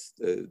diet,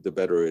 the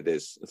better it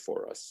is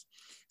for us.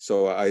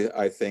 So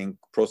I think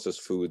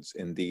processed foods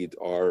indeed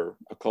are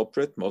a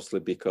culprit, mostly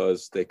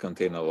because they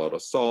contain a lot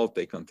of salt,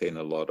 they contain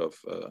a lot of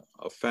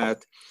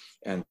fat,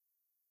 and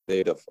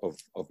they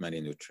of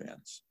many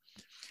nutrients.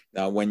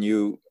 Now, when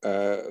you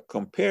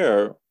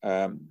compare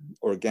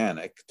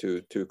organic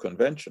to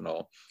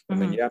conventional, I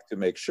mean, you have to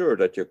make sure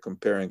that you're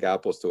comparing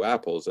apples to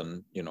apples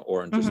and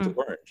oranges to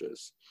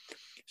oranges.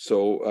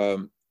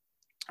 So,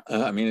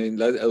 I mean,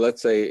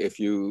 let's say if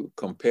you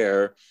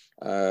compare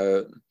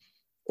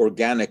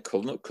organic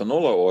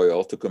canola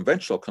oil to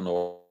conventional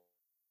canola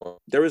oil,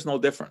 there is no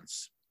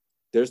difference.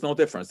 There's no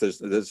difference.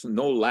 There's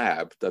no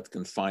lab that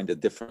can find a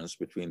difference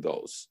between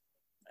those.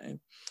 Right?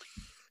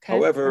 Okay.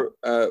 However,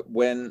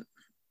 when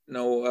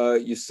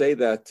you say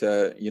that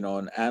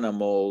an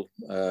animal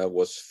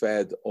was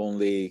fed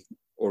only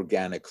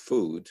organic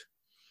food,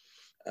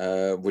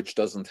 which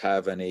doesn't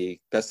have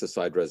any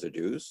pesticide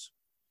residues,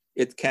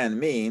 it can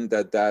mean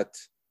that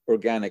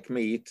organic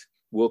meat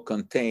will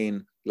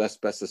contain less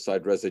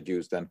pesticide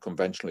residues than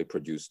conventionally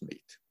produced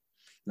meat.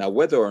 Now,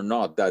 whether or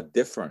not that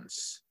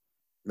difference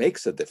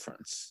makes a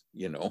difference,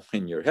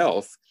 in your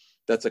health,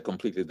 that's a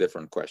completely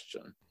different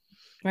question.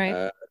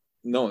 Right.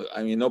 No,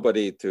 I mean,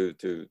 nobody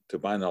to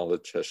my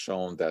knowledge has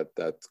shown that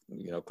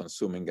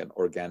consuming an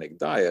organic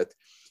diet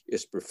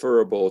is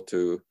preferable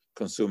to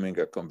consuming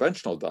a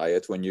conventional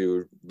diet when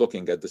you're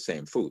looking at the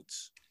same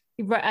foods.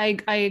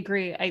 Right. I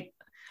agree. I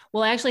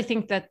actually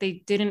think that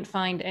they didn't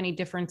find any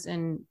difference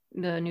in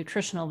the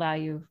nutritional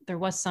value. There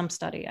was some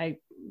study.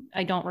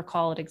 I don't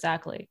recall it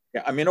exactly.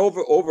 Yeah, I mean,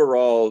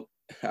 overall,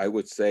 I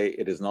would say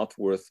it is not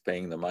worth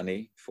paying the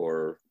money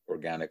for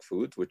organic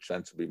food, which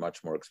tends to be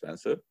much more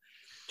expensive.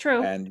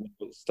 True. And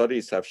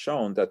studies have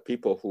shown that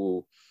people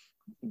who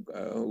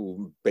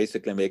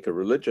basically make a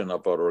religion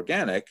about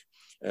organic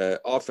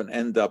often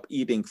end up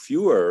eating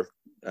fewer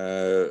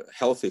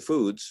healthy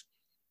foods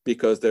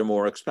because they're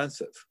more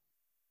expensive.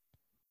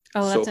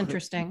 Oh, that's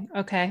interesting.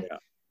 Okay. Yeah.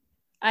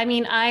 I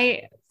mean,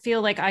 I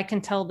feel like I can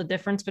tell the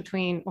difference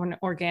between an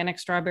organic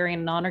strawberry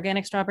and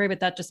non-organic strawberry, but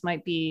that just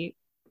might be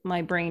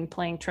my brain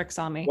playing tricks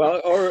on me.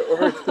 Well,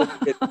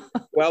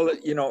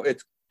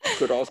 it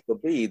could also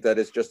be that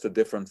it's just a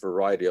different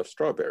variety of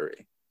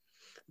strawberry,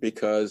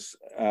 because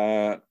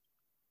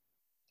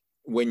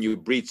when you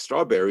breed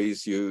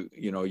strawberries, you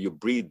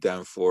breed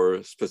them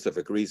for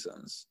specific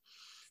reasons.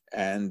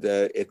 And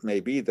it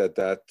may be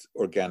that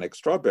organic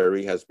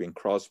strawberry has been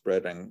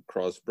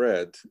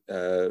crossbred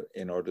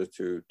in order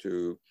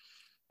to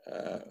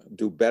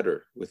do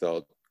better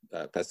without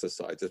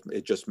pesticides.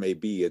 It just may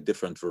be a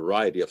different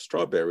variety of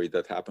strawberry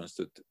that happens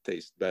to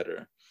taste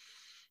better.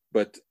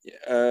 But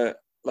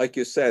like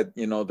you said,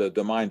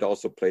 the mind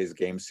also plays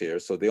games here.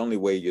 So the only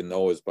way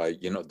is by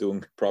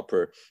doing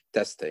proper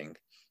testing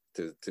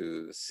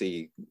to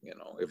see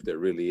if there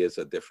really is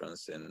a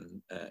difference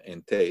in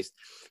taste.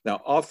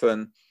 Now,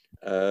 often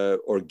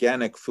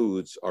organic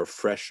foods are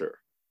fresher.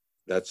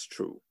 That's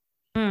true.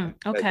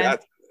 Okay.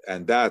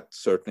 And that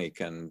certainly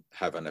can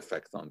have an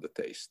effect on the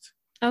taste.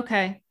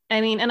 Okay. I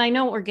mean, and I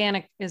know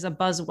organic is a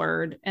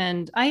buzzword,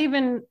 and I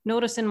even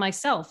notice in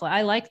myself,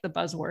 I like the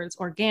buzzwords: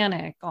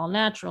 organic, all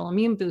natural,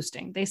 immune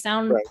boosting. They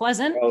sound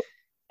pleasant,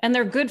 and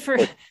they're good for.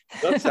 It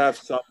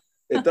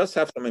does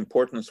have some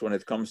importance when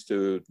it comes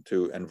to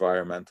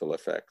environmental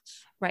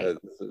effects. Right.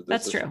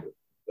 That's true.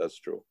 That's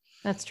true.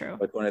 That's true.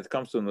 But when it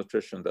comes to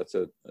nutrition, that's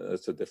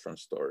a different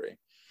story.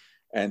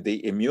 And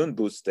the immune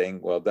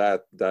boosting, well,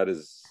 that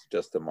is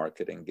just a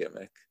marketing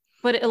gimmick.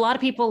 But a lot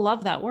of people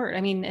love that word.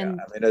 I mean,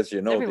 as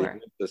you know, the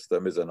immune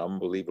system is an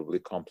unbelievably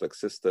complex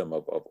system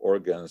of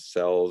organs,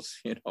 cells,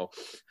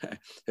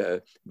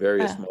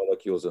 various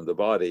molecules in the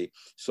body.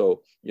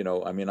 So,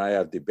 I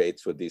have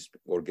debates with these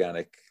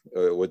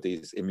with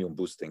these immune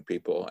boosting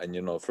people. And,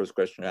 first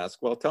question I ask,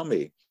 well, tell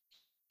me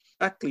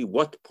exactly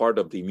what part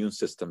of the immune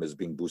system is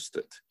being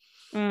boosted?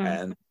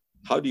 And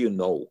how do you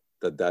know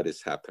that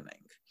is happening?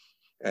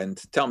 And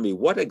tell me,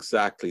 what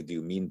exactly do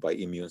you mean by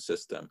immune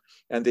system?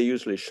 And they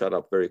usually shut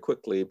up very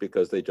quickly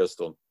because they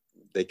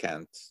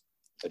can't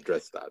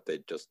address that. They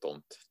just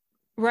don't.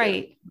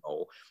 Right.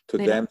 Know. To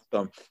them,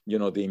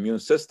 the immune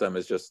system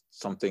is just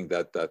something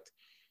that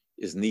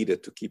is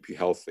needed to keep you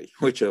healthy,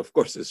 which of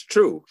course is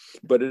true,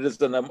 but it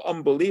is an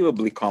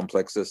unbelievably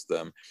complex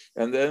system.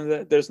 And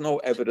then there's no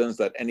evidence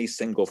that any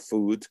single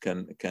food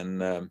can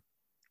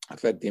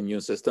affect the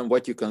immune system.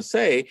 What you can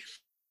say,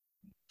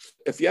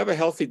 if you have a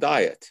healthy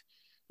diet,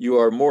 you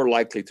are more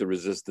likely to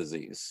resist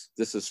disease.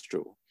 This is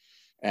true.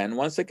 And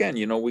once again,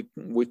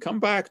 we come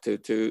back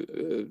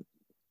to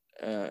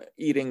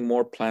eating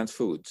more plant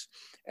foods.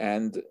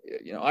 And,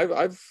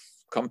 I've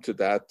come to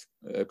that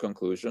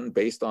conclusion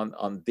based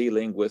on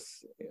dealing with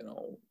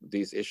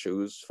these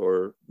issues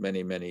for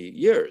many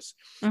years.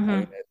 Mm-hmm. I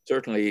mean,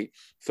 certainly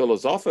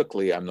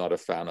philosophically, I'm not a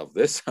fan of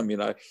this. I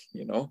mean, I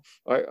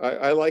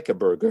like a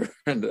burger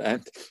and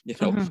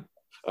Mm-hmm.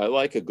 I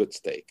like a good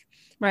steak,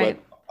 right.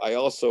 but I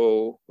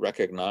also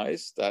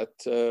recognize that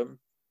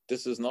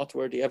this is not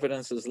where the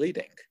evidence is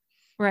leading.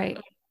 Right.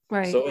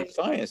 Right. So in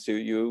science,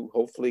 you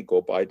hopefully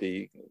go by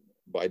the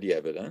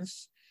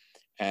evidence,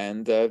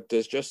 and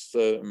there's just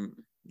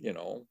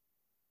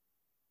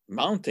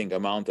mounting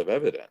amount of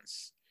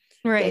evidence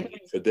right. that the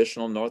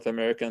traditional North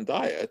American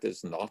diet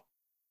is not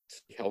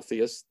the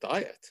healthiest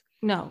diet.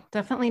 No,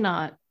 definitely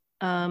not.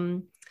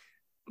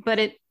 But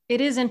it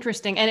is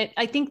interesting, and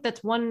I think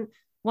that's one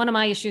of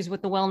my issues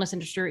with the wellness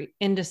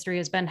industry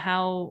has been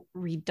how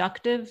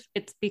reductive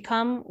it's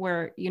become,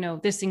 where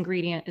this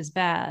ingredient is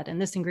bad and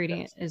this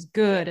ingredient is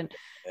good,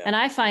 and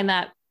I find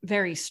that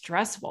very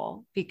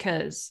stressful,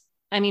 because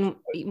I mean,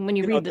 when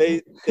you read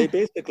they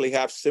basically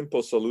have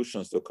simple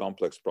solutions to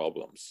complex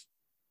problems,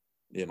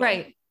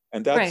 right,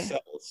 and that right.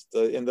 sells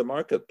in the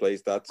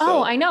marketplace. That sells.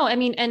 Oh, I know. I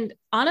mean, and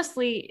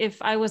honestly,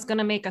 if I was going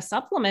to make a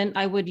supplement,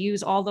 I would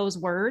use all those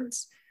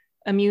words,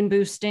 immune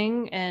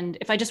boosting, and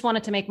if I just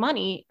wanted to make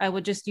money, I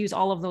would just use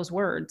all of those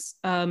words.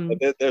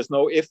 There's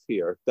no if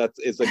here. That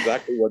is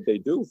exactly what they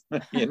do.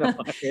 I mean,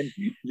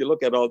 you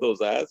look at all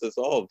those ads,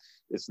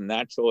 it's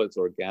natural, it's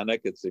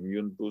organic, it's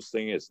immune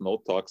boosting, it's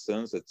no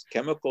toxins, it's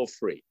chemical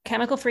free,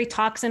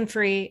 toxin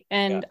free,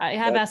 and I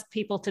have asked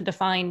people to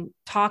define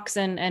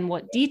toxin and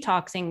what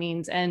detoxing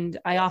means, and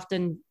I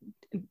often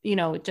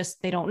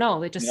just they don't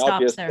know. It just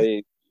stops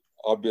there.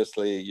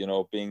 Obviously,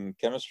 being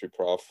chemistry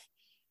prof,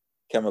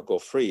 chemical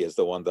free is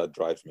the one that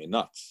drives me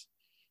nuts.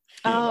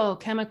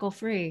 Chemical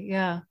free.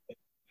 Yeah.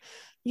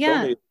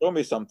 Show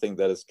me something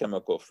that is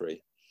chemical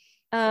free.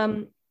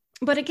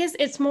 But I guess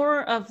it's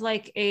more of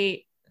like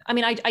I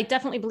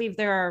definitely believe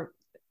there are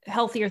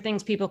healthier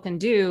things people can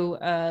do.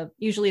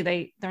 Usually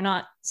they're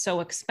not so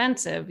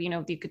expensive.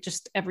 You could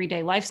just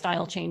everyday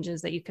lifestyle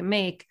changes that you can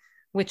make,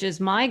 which is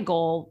my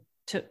goal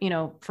to,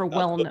 for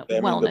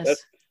wellness.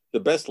 The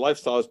best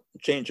lifestyle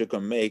change you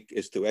can make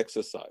is to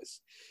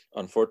exercise.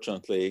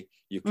 Unfortunately,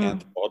 you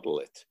can't model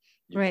it.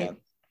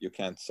 You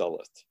can't sell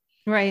it.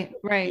 Right.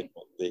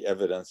 The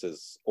evidence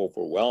is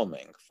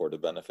overwhelming for the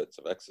benefits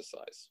of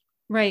exercise.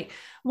 Right.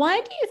 Why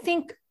do you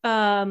think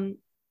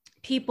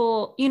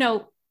people,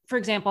 for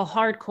example,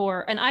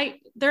 hardcore, and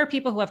there are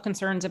people who have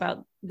concerns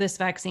about this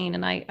vaccine,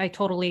 and I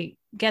totally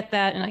get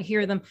that, and I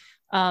hear them.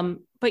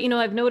 But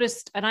I've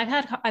noticed, and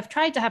I've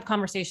tried to have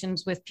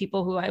conversations with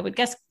people who I would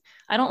guess,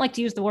 I don't like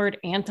to use the word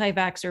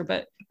anti-vaxxer,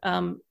 but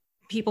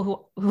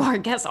people who I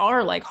guess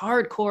are like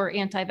hardcore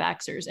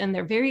anti-vaxxers, and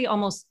they're very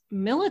almost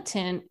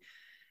militant.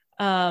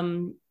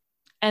 And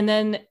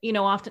then,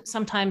 often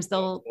sometimes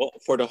they'll. Well,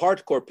 for the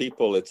hardcore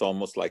people, it's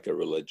almost like a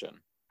religion.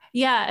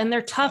 Yeah, and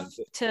they're tough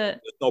to.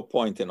 There's no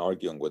point in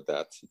arguing with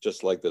that.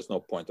 Just like there's no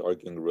point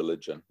arguing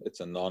religion. It's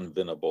a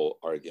non-winnable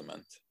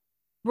argument.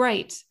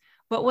 Right.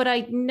 But what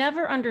I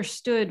never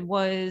understood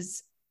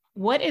was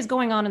what is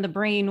going on in the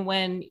brain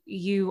when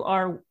you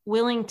are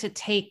willing to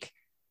take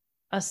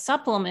a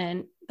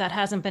supplement that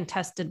hasn't been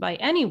tested by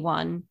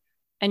anyone,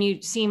 and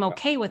you seem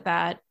okay with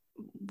that,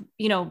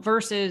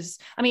 versus,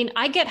 I mean,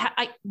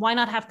 why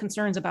not have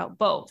concerns about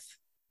both?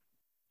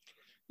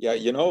 Yeah,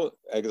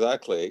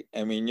 exactly.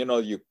 I mean,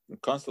 you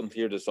constantly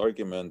hear this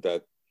argument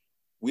that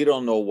we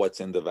don't know what's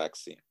in the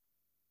vaccine,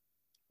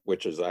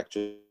 which is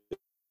actually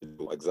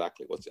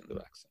exactly what's in the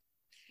vaccine.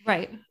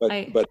 Right.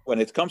 But when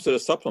it comes to the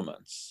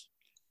supplements,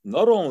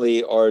 not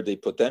only are the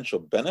potential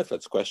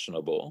benefits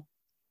questionable,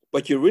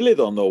 but you really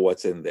don't know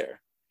what's in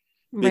there,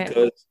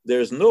 because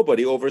there's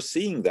nobody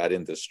overseeing that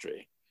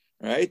industry,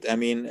 right? I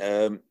mean,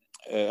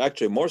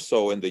 actually more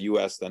so in the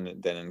US than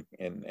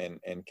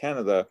in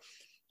Canada.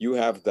 You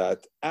have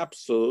that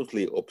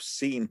absolutely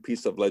obscene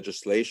piece of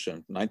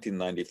legislation,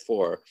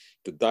 1994,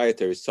 the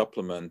Dietary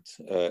Supplement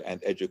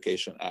and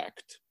Education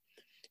Act,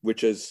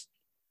 which is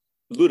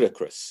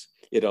ludicrous.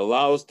 It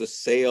allows the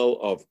sale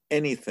of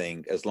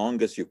anything as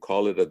long as you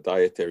call it a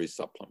dietary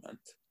supplement.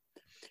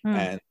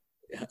 And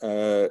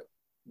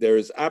there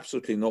is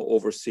absolutely no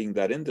overseeing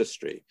that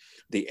industry.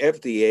 The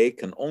FDA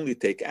can only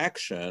take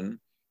action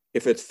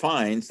if it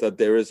finds that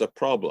there is a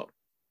problem.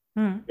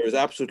 There is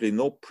absolutely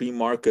no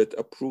pre-market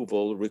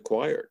approval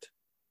required.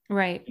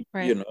 Right.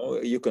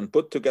 You can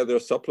put together a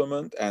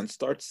supplement and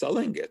start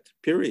selling it,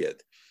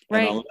 period.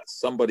 And unless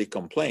somebody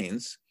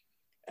complains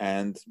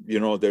and,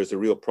 there's a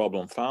real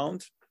problem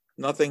found,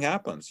 nothing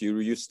happens.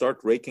 You start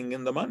raking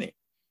in the money.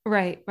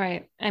 Right.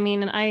 I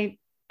mean, and I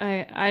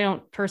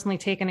don't personally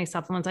take any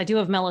supplements. I do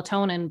have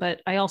melatonin,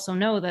 but I also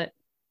know that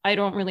I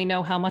don't really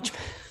know how much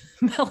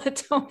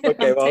melatonin.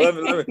 Okay,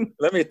 well,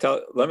 let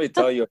me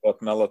tell you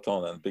about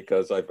melatonin,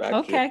 because I've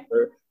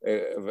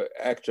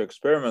actually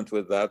experiment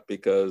with that,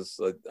 because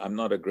I'm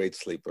not a great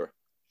sleeper,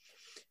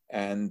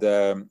 and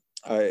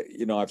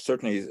I've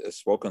certainly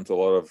spoken to a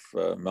lot of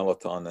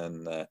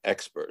melatonin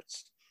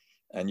experts,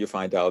 and you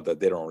find out that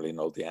they don't really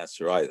know the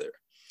answer either.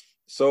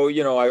 So,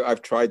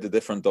 I've tried the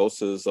different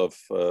doses of,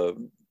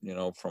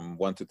 from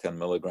 1 to 10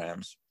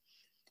 milligrams.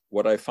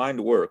 What I find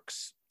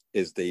works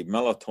is the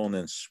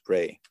melatonin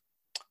spray,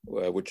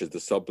 which is the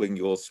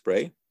sublingual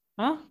spray.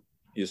 Oh,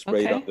 you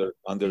spray okay. it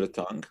under the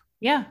tongue.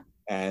 Yeah.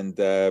 And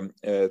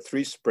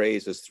 3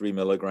 sprays is 3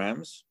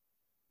 milligrams.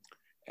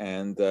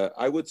 And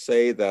I would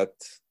say that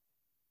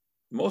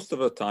most of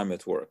the time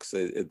it works.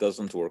 It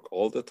doesn't work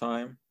all the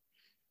time.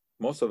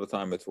 Most of the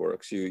time it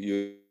works.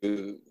 You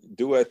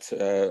do it,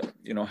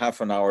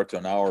 half an hour to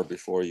an hour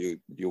before you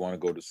want to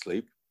go to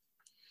sleep.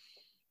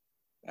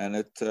 And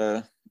it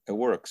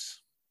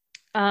works.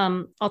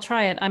 I'll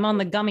try it. I'm on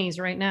the gummies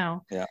right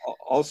now. Yeah.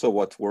 Also,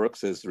 what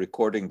works is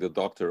recording the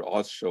Dr.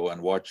 Oz show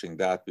and watching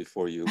that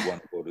before you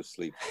want to go to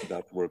sleep.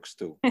 That works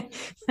too.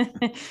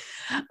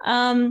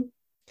 All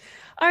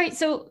right.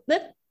 So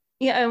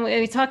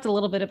we talked a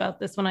little bit about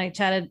this when I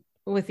chatted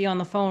with you on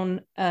the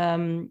phone.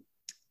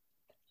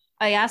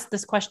 I asked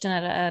this question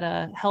at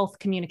a health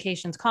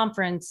communications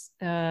conference.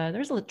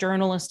 There's a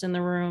journalist in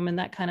the room and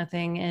that kind of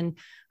thing. And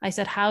I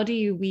said, how do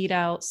you weed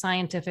out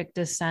scientific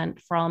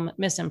dissent from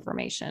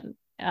misinformation?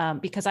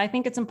 Because I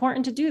think it's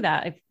important to do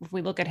that. If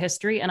we look at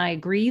history, and I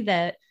agree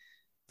that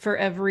for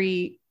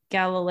every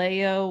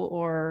Galileo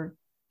or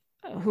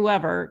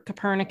whoever,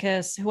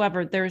 Copernicus,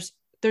 whoever, there's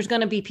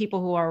going to be people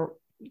who are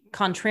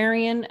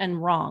contrarian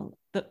and wrong.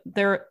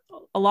 There are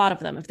a lot of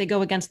them if they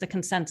go against the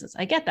consensus.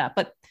 I get that,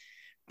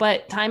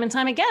 but time and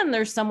time again,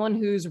 there's someone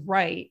who's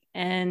right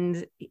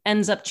and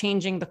ends up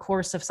changing the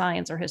course of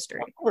science or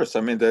history. Of course.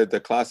 I mean,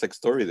 the classic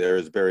story there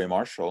is Barry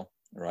Marshall,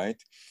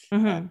 right?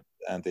 Mm-hmm.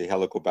 And the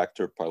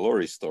Helicobacter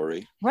pylori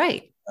story.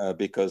 Right.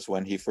 Because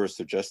when he first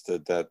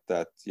suggested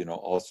that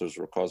ulcers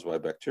were caused by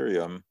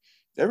bacterium,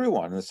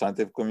 everyone in the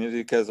scientific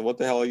community says, what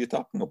the hell are you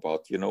talking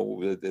about?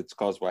 It's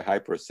caused by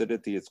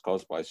hyperacidity, it's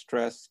caused by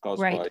stress, it's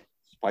caused by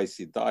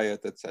spicy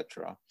diet,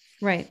 etc.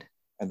 Right.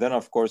 And then,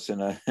 of course,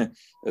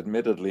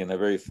 admittedly in a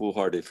very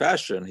foolhardy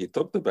fashion, he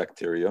took the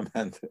bacterium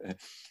and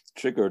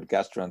triggered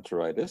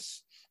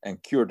gastroenteritis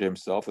and cured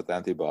himself with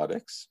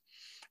antibiotics,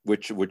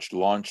 which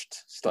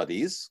launched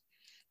studies.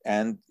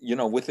 And,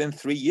 within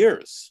 3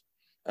 years,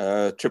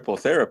 triple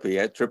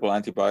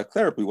antibiotic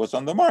therapy was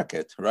on the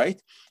market,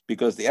 right?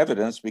 Because the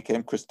evidence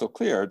became crystal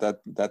clear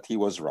that he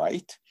was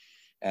right.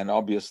 And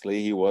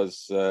obviously he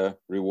was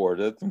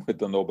rewarded with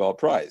the Nobel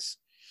Prize.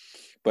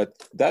 But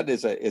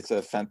it's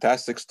a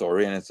fantastic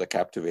story and it's a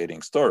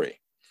captivating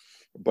story.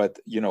 But,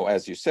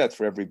 as you said,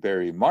 for every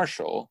Barry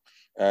Marshall,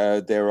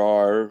 there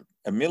are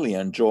a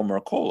million Joe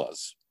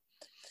Mercolas.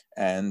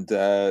 And,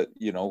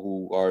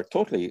 who are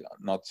totally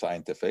not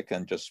scientific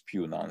and just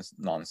spew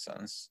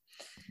nonsense.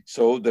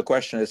 So the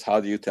question is,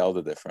 how do you tell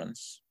the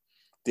difference?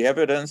 The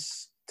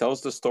evidence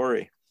tells the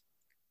story.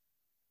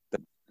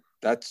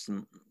 That's,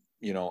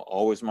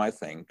 always my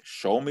thing.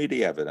 Show me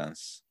the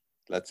evidence.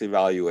 Let's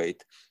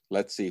evaluate.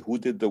 Let's see who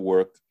did the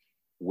work.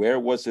 Where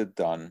was it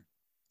done?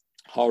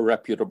 How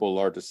reputable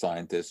are the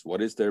scientists?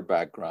 What is their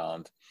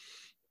background?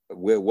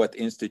 What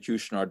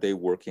institution are they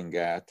working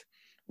at?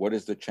 What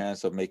is the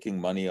chance of making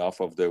money off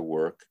of their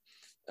work?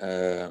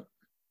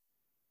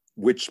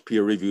 Which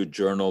peer-reviewed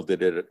journal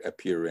did it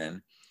appear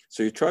in?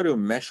 So you try to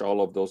mesh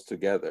all of those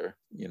together,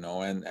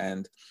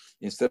 and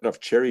instead of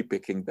cherry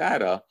picking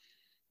data,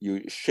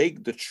 you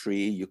shake the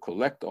tree, you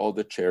collect all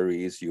the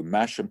cherries, you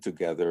mash them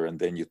together, and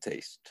then you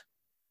taste.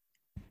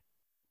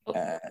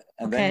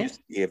 And then you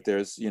see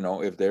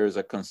if there's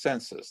a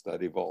consensus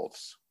that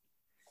evolves.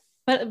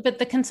 But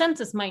the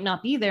consensus might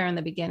not be there in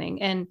the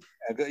beginning, and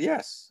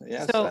yes,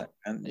 so,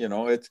 and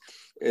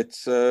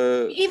it's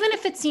even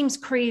if it seems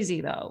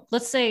crazy though.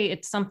 Let's say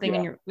it's something,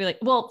 and you're like,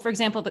 well, for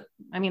example,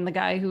 the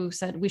guy who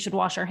said we should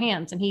wash our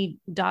hands, and he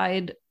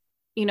died,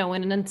 in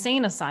an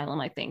insane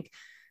asylum, I think,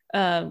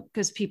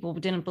 because people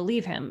didn't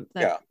believe him.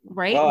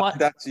 Right. Well,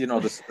 that's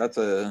that's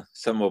a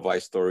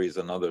Semmelweis story is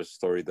another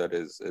story that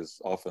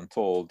is often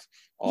told.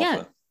 Often.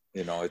 Yeah.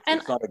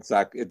 It's not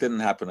exact. It didn't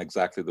happen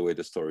exactly the way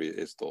the story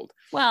is told.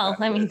 Well,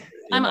 I'm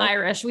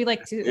Irish. We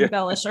like to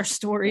embellish our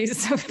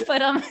stories,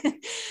 but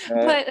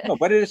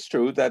but it is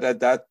true that at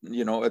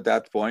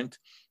that point,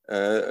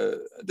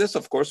 this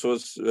of course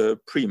was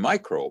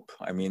pre-microbe.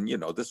 I mean,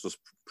 this was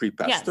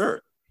pre-Pasteur.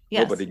 Yes.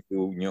 Yes.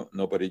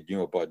 Nobody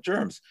knew about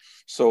germs.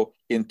 So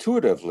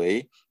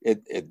intuitively,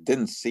 it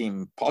didn't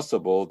seem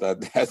possible that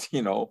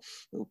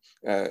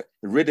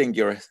ridding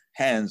your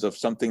hands of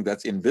something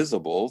that's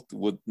invisible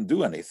wouldn't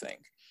do anything.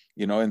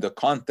 In the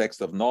context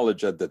of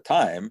knowledge at the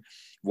time,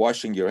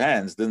 washing your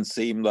hands didn't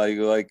seem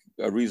like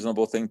a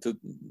reasonable thing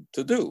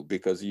to do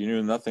because you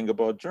knew nothing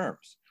about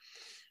germs.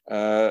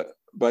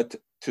 But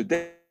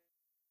today,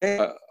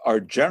 our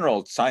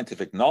general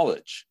scientific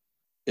knowledge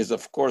is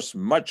of course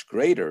much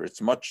greater. It's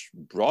much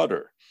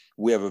broader.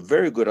 We have a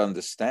very good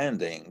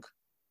understanding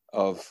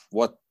of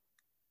what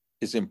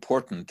is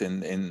important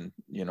in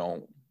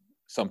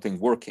something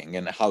working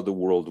and how the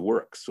world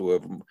works. So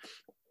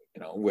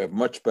we have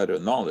much better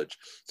knowledge.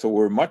 So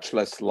we're much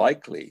less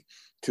likely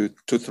to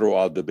throw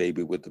out the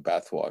baby with the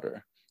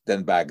bathwater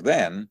than back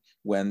then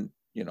when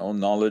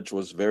knowledge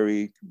was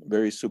very,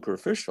 very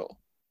superficial.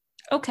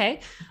 Okay.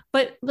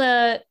 But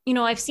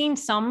I've seen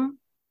some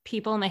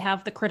people and they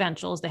have the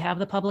credentials, they have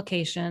the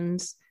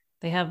publications,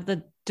 they have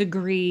the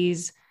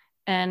degrees,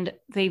 and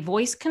they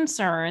voice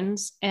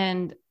concerns.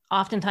 And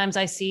oftentimes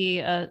I see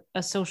a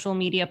social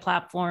media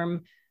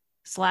platform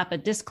slap a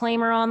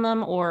disclaimer on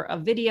them, or a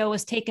video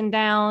is taken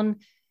down.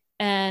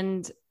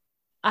 And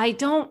I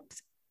don't,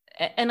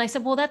 and I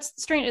said, well, that's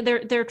strange.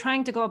 They're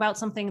trying to go about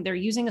something. They're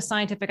using a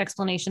scientific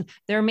explanation.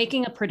 They're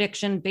making a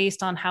prediction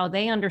based on how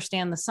they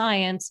understand the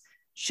science.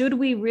 Should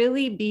we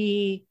really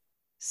be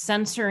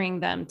censoring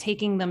them,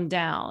 taking them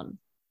down?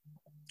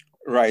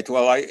 Right.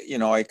 Well,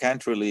 I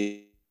can't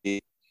really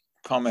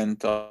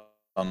comment on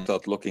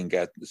without looking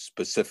at the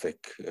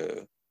specific,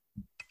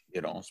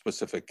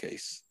 specific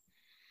case.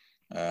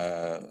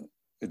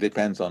 It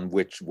depends on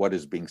what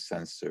is being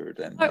censored.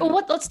 And all right,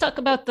 well, let's talk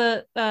about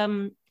the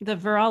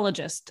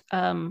virologist.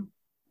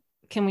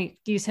 Can we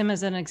use him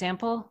as an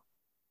example?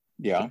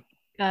 Yeah.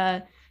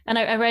 And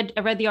I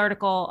read the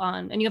article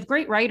on, and you have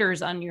great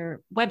writers on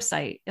your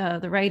website.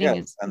 The writing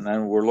is, and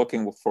then we're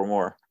looking for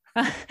more.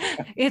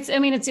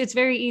 it's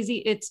very easy.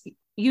 It's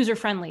user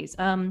friendly.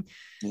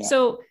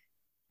 So,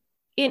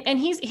 and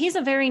he's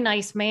a very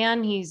nice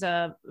man. He's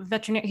a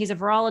veterinarian. He's a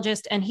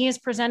virologist, and he is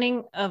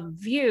presenting a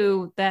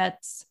view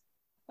that's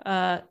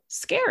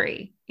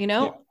scary.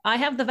 I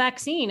have the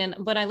vaccine,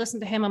 but I listen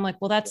to him. I'm like,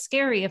 well, that's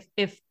scary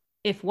if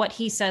what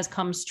he says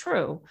comes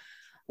true.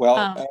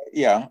 Well,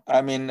 yeah.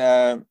 I mean,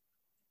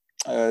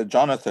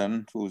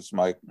 Jonathan, who's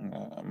my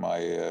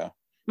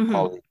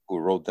colleague who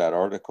wrote that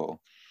article,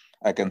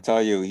 I can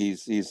tell you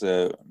he's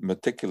a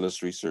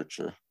meticulous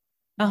researcher.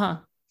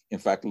 In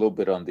fact, a little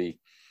bit on the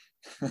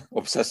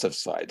obsessive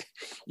side.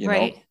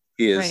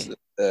 He is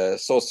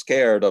so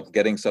scared of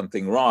getting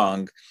something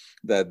wrong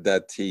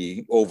that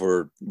he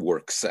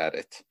overworks at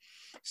it.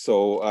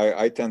 So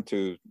I tend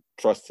to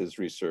trust his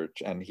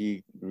research, and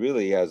he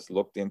really has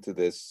looked into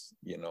this,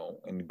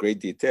 in great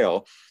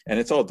detail, and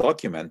it's all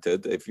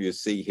documented. If you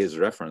see his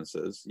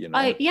references,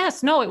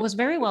 yes, no, it was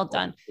very well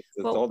done.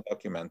 It's all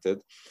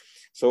documented.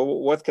 So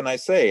what can I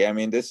say? I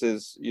mean, this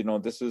is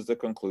the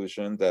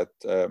conclusion that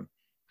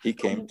he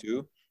came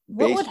to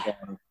based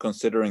on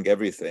considering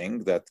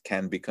everything that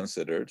can be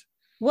considered.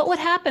 What would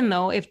happen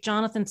though if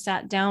Jonathan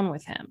sat down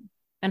with him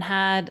and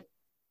had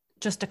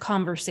just a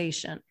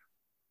conversation?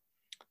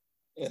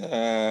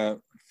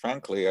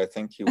 Frankly, I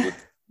think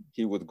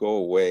he would go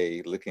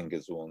away licking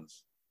his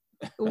wounds.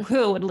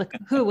 Who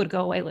would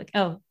go away like?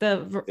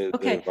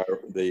 Okay.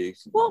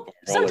 Well,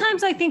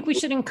 sometimes I think we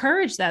should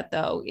encourage that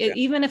though,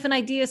 even if an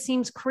idea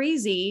seems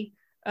crazy.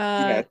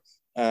 I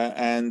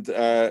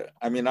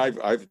mean,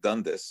 I've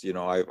done this.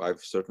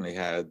 I've certainly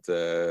had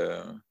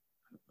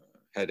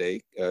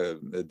headache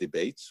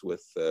debates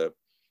with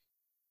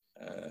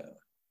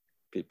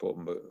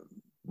people,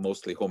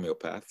 mostly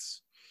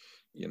homeopaths.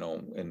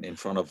 In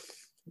front of.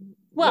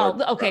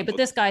 Well, okay, but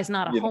this guy's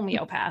not a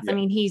homeopath. I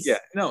mean, he's. Yeah,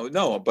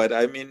 no, but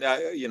I mean,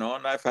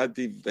 and I've had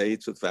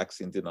debates with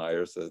vaccine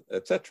deniers,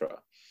 etc.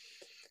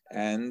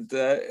 And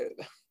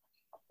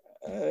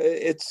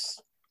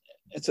it's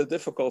a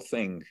difficult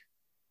thing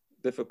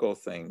to.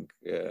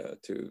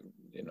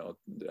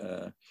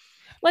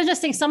 Well, I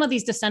just think some of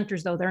these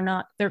dissenters, though,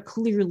 they're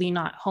clearly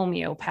not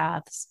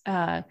homeopaths.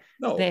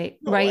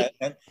 Right.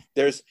 And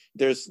there's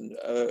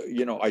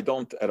I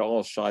don't at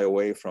all shy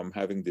away from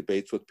having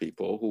debates with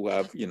people who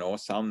have, a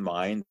sound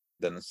mind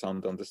and a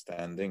sound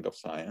understanding of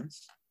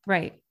science.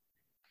 Right.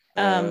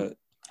 I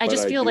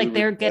just feel like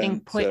they're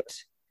getting put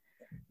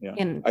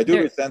in. I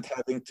do resent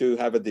having to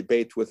have a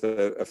debate with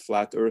a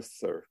flat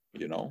earther,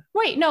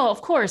 Right. No,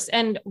 of course.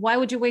 And why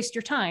would you waste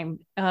your time?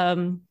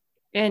 And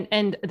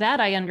that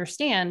I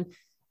understand.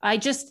 I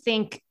just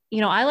think,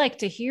 I like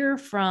to hear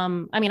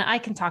from, I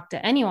can talk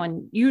to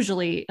anyone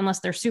usually, unless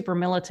they're super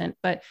militant,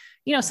 but,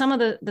 some of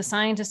the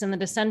scientists and the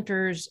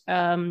dissenters,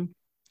 the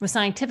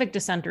scientific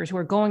dissenters who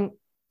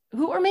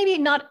are maybe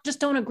not, just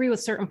don't agree with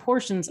certain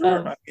portions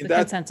of the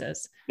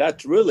consensus.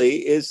 That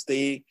really is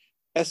the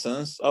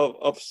essence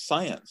of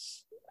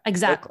science.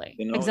 Exactly.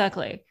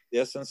 Exactly. The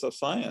essence of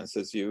science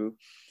is you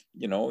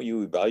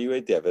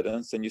evaluate the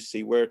evidence and you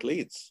see where it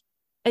leads.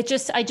 I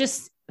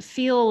just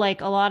feel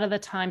like a lot of the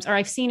times, or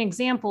I've seen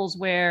examples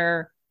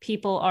where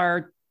people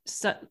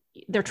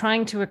they're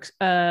trying to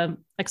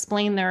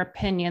explain their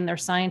opinion, their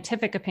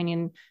scientific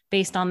opinion,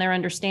 based on their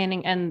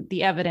understanding and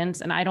the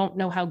evidence. And I don't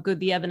know how good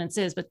the evidence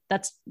is, but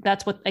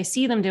that's what I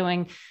see them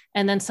doing.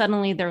 And then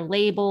suddenly they're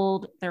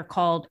labeled, they're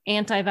called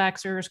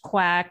anti-vaxxers,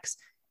 quacks.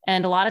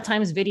 And a lot of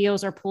times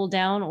videos are pulled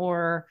down,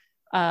 or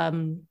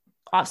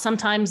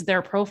sometimes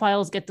their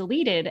profiles get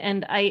deleted.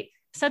 And I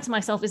said to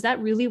myself, is that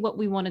really what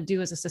we want to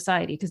do as a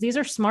society? Because these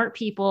are smart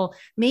people.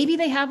 Maybe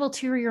they have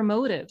ulterior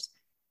motives,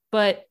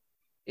 but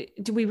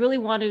do we really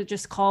want to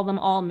just call them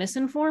all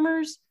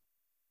misinformers?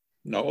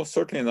 No,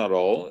 certainly not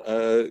all.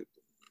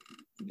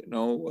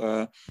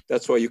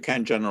 That's why you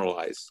can't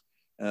generalize.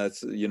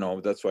 That's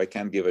why I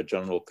can't give a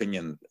general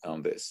opinion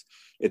on this.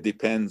 It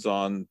depends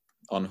on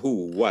on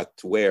who, what,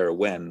 where,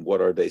 when,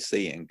 what are they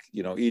saying.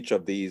 Each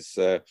of these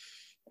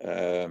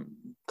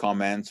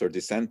comments or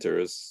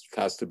dissenters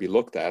has to be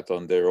looked at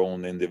on their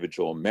own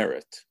individual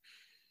merit.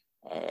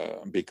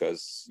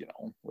 Because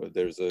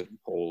there's a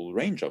whole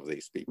range of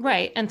these people,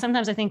 right? And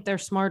sometimes I think they're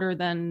smarter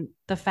than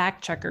the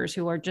fact checkers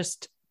who are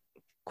just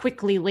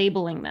quickly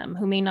labeling them,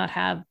 who may not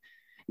have.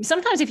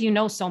 Sometimes if you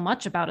know so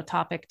much about a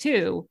topic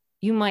too,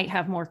 you might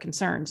have more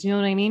concerns. You know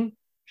what I mean?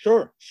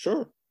 Sure.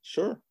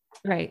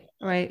 Right.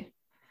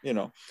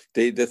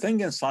 The thing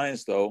in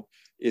science though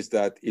is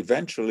that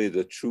eventually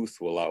the truth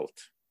will out.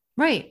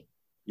 Right.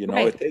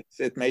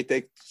 It may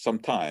take some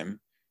time,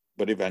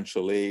 but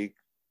eventually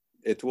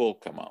it will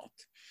come out.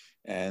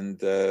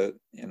 And I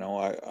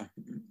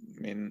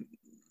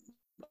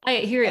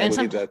hear you. I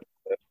believe that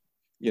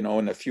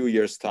in a few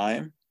years'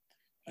 time,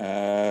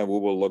 we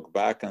will look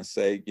back and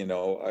say,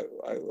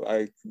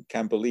 I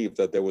can't believe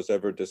that there was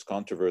ever this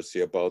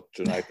controversy about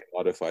genetically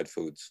modified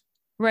foods.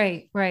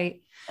 Right.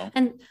 Oh.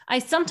 And I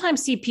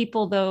sometimes see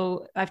people,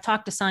 though, I've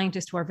talked to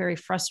scientists who are very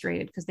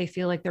frustrated because they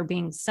feel like they're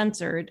being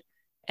censored.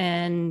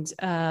 And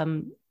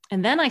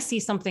then I see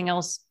something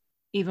else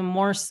even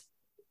more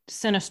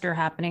sinister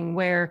happening,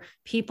 where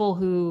people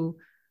who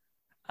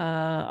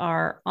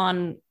are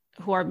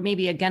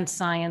maybe against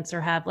science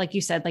or have, like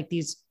you said, like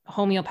these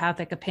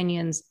homeopathic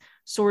opinions,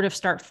 sort of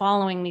start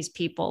following these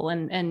people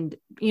and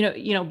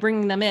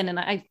bringing them in. And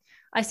I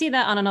see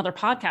that on another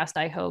podcast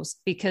I host,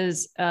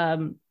 because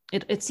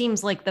it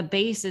seems like the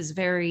base is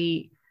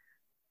very,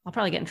 I'll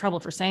probably get in trouble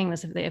for saying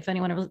this if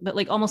anyone ever, but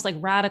like almost like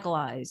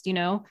radicalized,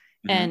 mm-hmm.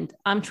 And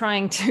I'm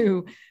trying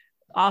to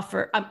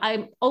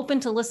I'm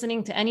open to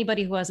listening to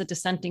anybody who has a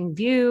dissenting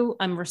view.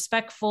 I'm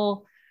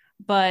respectful,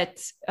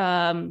 but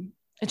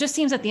it just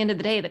seems at the end of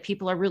the day that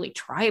people are really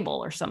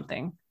tribal or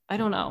something. I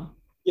don't know.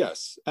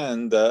 Yes.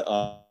 And in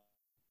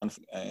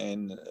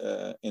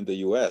the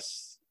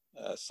US,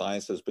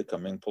 science is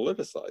becoming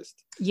politicized.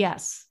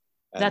 Yes.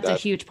 That's a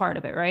huge part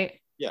of it, right?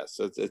 Yes.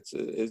 It's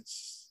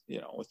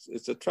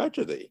a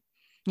tragedy.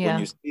 Yeah. When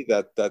you see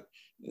that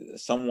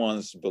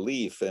someone's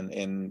belief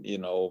in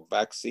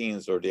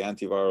vaccines or the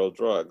antiviral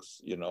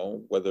drugs,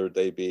 whether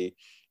they be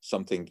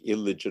something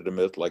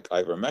illegitimate like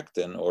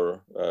ivermectin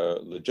or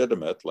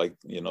legitimate like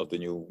the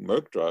new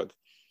Merck drug,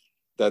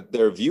 that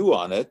their view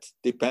on it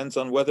depends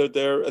on whether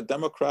they're a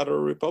Democrat or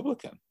a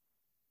Republican.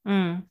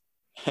 I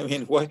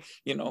mean,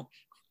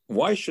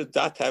 why should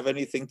that have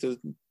anything to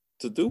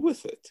do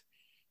with it?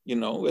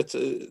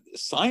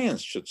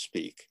 Science should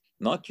speak,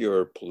 not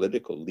your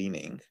political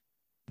leaning.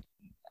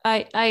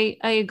 I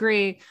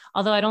agree.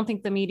 Although I don't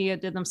think the media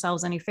did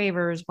themselves any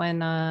favors when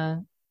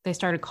they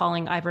started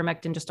calling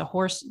ivermectin just a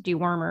horse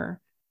dewormer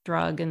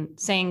drug, and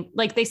saying,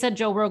 like they said,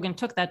 Joe Rogan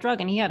took that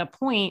drug, and he had a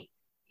point.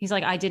 He's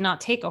like, I did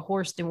not take a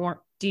horse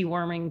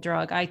deworming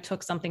drug. I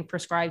took something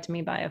prescribed to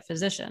me by a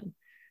physician.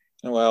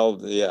 Well,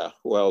 yeah.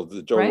 Well,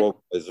 Joe Rogan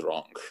is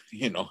wrong.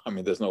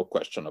 There's no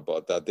question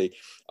about that. The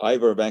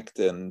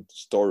ivermectin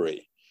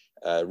story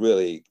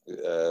really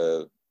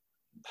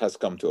has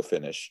come to a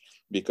finish,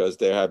 because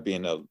there have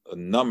been a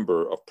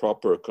number of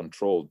proper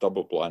controlled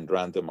double-blind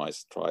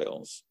randomized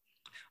trials.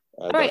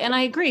 Right, and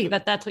I agree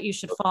that that's what you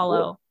should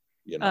follow.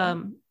 In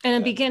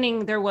the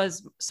beginning, there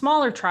was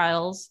smaller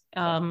trials,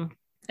 I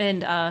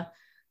was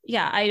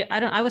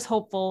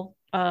hopeful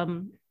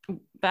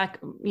back,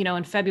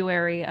 in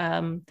February.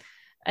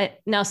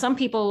 Now, some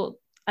people,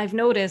 I've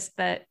noticed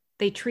that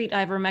they treat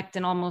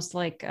ivermectin almost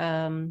like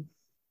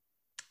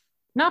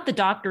not the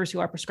doctors who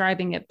are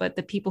prescribing it, but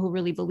the people who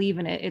really believe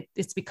in it.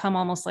 It's become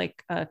almost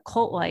like a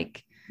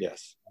cult-like.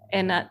 Yes.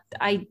 And that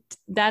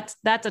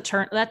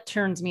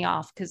turns me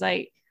off, because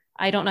I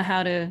don't know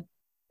how to.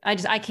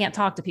 I can't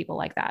talk to people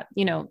like that.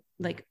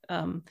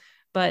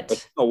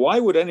 But why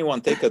would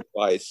anyone take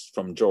advice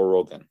from Joe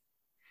Rogan?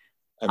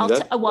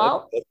 That's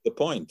the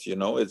point.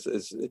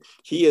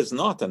 He is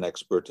not an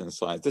expert in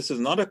science. This is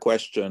not a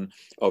question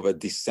of a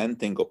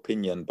dissenting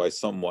opinion by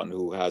someone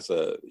who has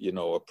a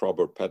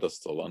proper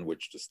pedestal on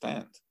which to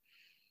stand.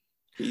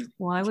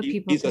 Why would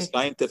people? He's a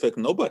scientific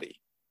nobody.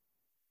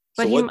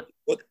 But so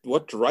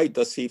what right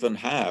does he even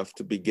have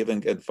to be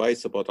giving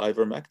advice about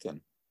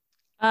ivermectin?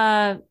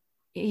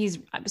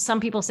 Some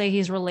people say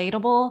he's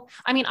relatable.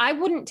 I mean, I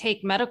wouldn't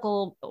take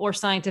medical or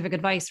scientific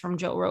advice from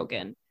Joe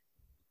Rogan.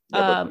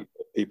 Yeah, but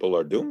people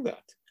are doing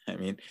that.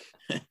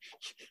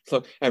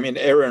 Look,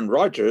 Aaron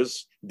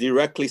Rodgers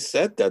directly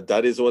said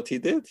that is what he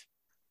did.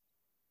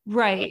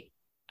 Right.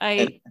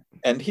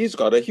 And he's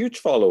got a huge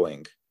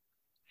following.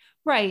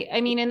 Right.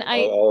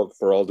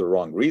 For all the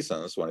wrong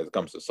reasons when it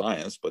comes to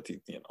science, but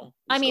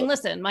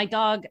listen, my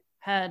dog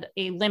had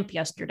a limp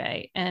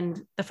yesterday,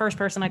 and the first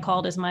person I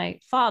called is my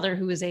father,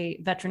 who is a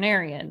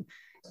veterinarian.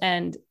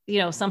 And,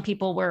 some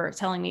people were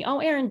telling me, oh,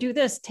 Aaron, do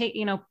this,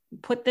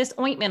 put this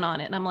ointment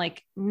on it. And I'm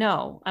like,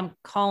 no, I'm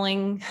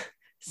calling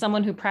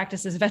someone who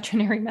practices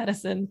veterinary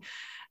medicine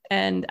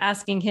and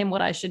asking him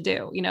what I should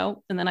do,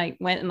 and then I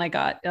went and I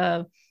got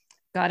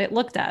it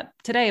looked at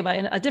today by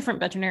a different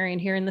veterinarian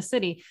here in the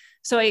city.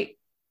 So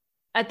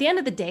at the end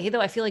of the day,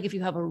 though, I feel like if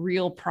you have a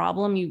real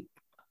problem,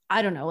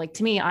 I don't know, like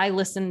to me, I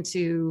listen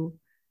to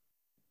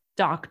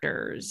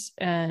doctors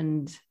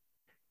and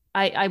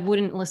I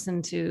wouldn't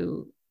listen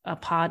to a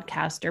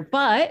podcaster,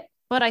 but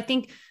I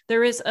think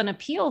there is an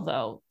appeal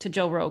though to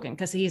Joe Rogan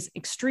because he's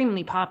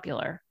extremely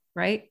popular,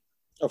 right?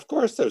 Of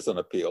course, there's an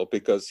appeal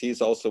because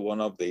he's also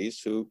one of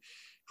these who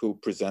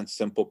presents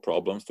simple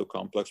problems to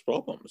complex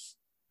problems,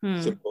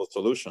 simple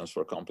solutions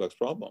for complex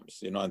problems.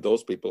 You know, and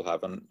those people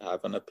have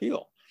an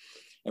appeal.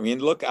 I mean,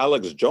 look,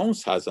 Alex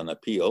Jones has an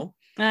appeal.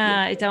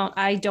 I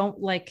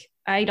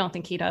don't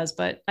think he does,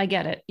 but I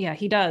get it. Yeah,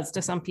 he does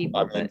to some people.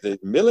 I mean,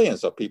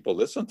 millions of people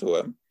listen to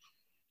him.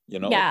 You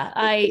know, yeah,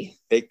 they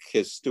take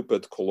his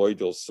stupid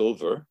colloidal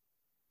silver.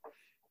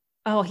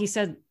 Oh, he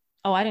said,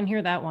 oh, I didn't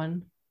hear that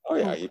one. Oh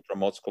yeah, he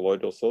promotes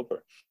colloidal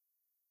silver.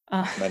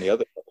 Many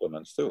other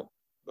supplements too,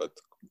 but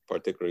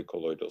particularly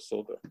colloidal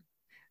silver.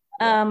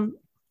 Yeah.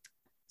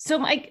 So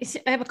Mike,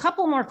 I have a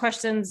couple more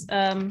questions.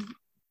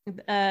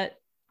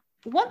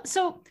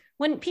 So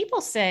when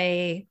people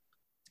say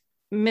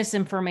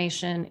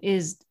misinformation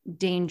is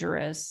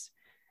dangerous,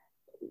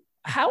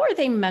 how are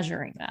they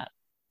measuring that?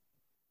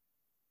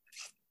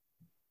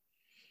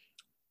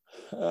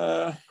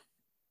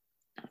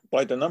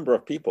 By the number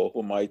of people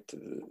who might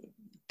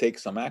take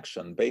some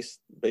action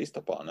based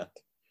upon it.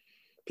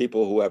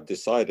 People who have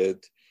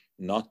decided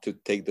not to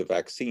take the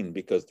vaccine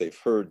because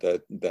they've heard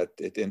that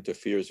it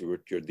interferes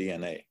with your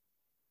DNA.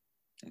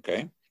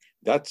 Okay,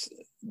 that's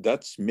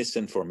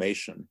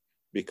misinformation,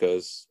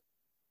 because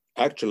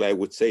actually I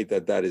would say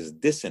that is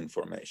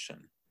disinformation,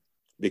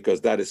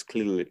 because that is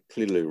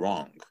clearly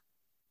wrong.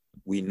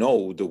 We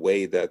know the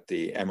way that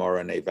the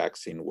mRNA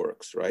vaccine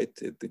works, right?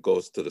 It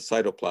goes to the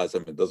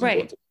cytoplasm. It doesn't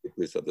go into the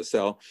nucleus of the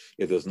cell.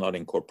 It does not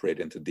incorporate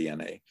into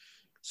DNA.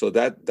 So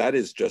that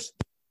is just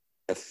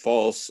a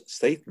false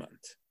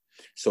statement.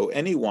 So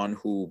anyone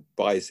who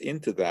buys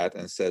into that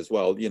and says,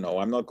 well, you know,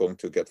 I'm not going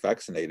to get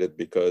vaccinated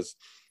because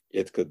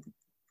it could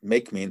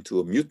make me into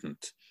a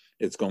mutant.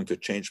 It's going to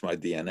change my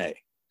DNA.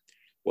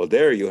 Well,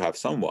 there you have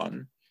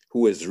someone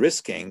who is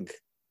risking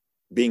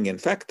being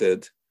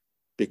infected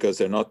because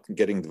they're not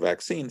getting the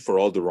vaccine for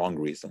all the wrong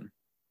reason.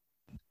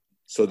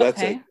 So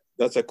that's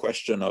a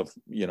question of,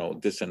 you know,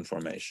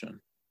 disinformation.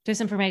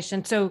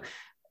 Disinformation. So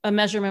a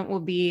measurement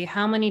will be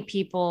how many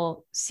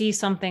people see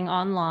something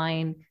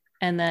online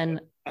and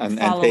then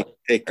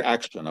take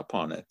action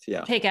upon it.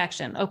 Yeah. Take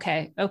action.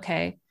 Okay.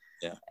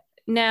 Yeah.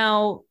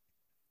 Now,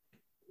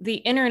 the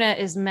internet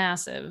is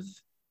massive.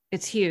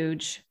 It's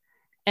huge.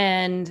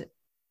 And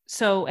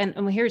so,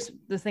 and here's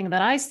the thing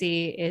that I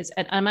see is,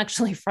 and I'm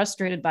actually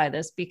frustrated by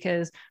this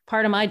because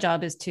part of my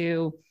job is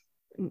to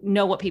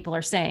know what people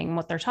are saying,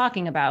 what they're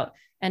talking about.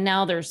 And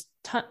now there's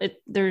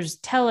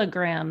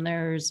Telegram,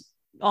 there's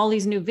all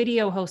these new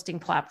video hosting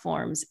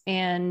platforms.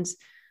 And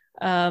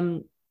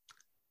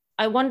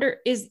I wonder,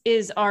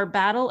 is our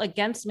battle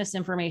against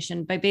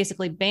misinformation by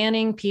basically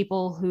banning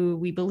people who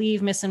we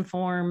believe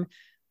misinform,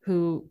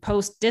 who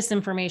post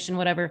disinformation,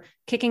 whatever,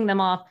 kicking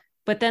them off,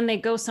 but then they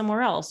go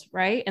somewhere else,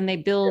 right? And they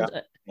build.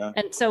 Yeah.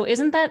 And so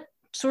isn't that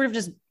sort of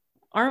just,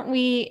 aren't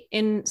we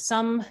in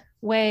some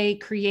way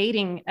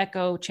creating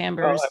echo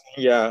chambers? Well, I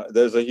mean, yeah,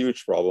 there's a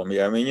huge problem.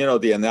 Yeah, I mean, you know,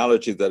 the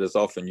analogy that is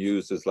often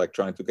used is like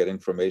trying to get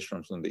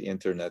information from the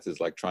internet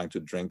is like trying to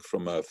drink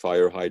from a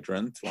fire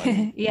hydrant.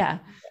 Yeah.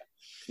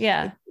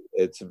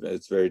 It's a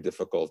very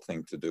difficult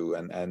thing to do.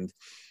 And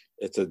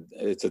it's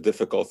a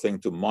difficult thing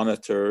to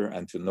monitor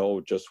and to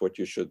know just what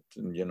you should,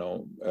 you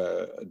know,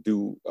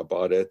 do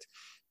about it.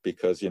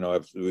 Because, you know,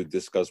 as we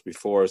discussed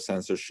before,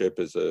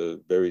 censorship is a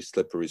very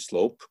slippery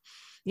slope.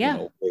 Yeah. You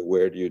know,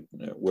 where do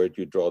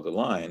you draw the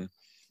line?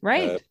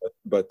 Right.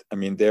 But I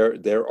mean,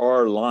 there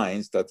are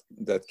lines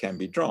that can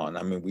be drawn.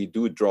 I mean, we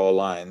do draw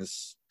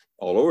lines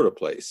all over the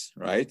place,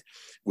 right?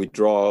 We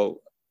draw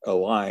a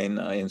line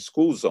in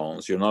school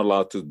zones. You're not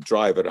allowed to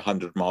drive at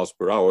 100 miles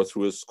per hour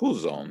through a school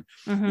zone.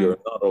 Mm-hmm. You're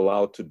not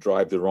allowed to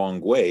drive the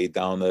wrong way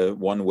down a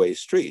one-way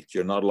street.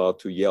 You're not allowed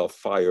to yell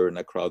fire in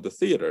a crowded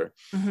theater.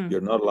 Mm-hmm. You're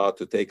not allowed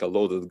to take a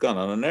loaded gun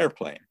on an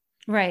airplane.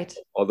 Right.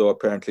 Although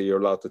apparently you're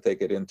allowed to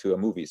take it into a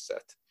movie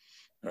set.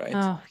 Right.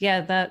 Oh,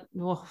 yeah.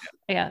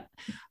 Yeah.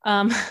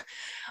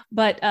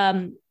 But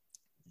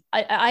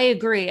I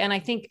agree. And I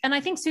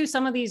think, Sue,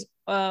 some of these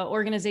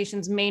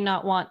organizations may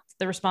not want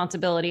the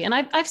responsibility. And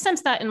I've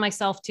sensed that in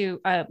myself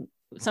too.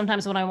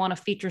 Sometimes when I want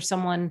to feature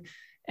someone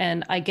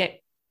and I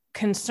get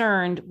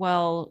concerned,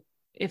 well,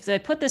 if they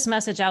put this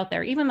message out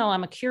there, even though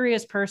I'm a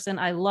curious person,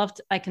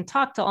 I can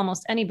talk to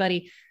almost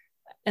anybody.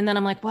 And then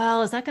I'm like,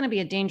 well, is that going to be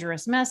a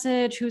dangerous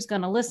message? Who's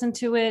going to listen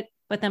to it?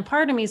 But then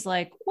part of me is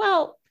like,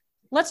 well,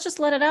 let's just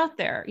let it out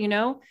there, you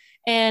know?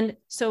 And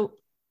so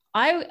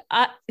I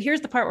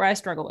here's the part where I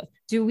struggle with.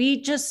 Do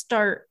we just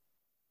start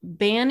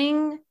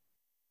banning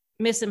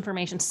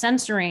misinformation,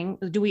 censoring?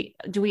 Do we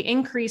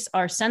increase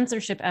our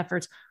censorship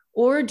efforts,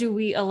 or do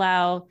we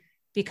allow,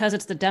 because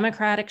it's the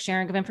democratic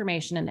sharing of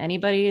information and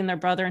anybody and their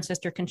brother and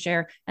sister can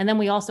share, and then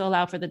we also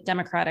allow for the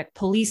democratic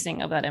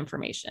policing of that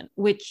information,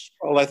 which...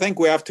 Well, I think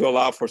we have to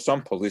allow for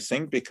some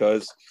policing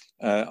because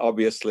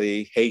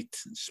obviously hate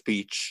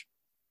speech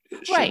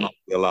should not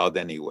be allowed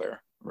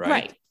anywhere, right?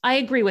 Right. I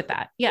agree with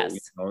that. Yes.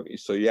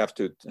 So you have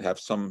to have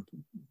some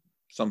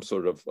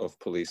sort of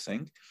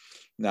policing.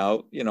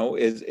 Now,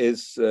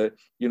 is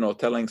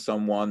telling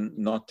someone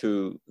not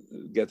to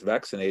get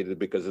vaccinated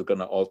because it's going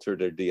to alter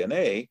their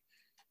DNA,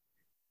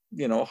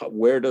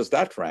 where does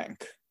that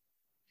rank?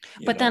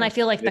 But then I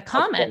feel like the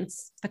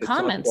comments, it's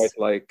not quite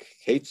like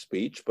hate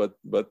speech, but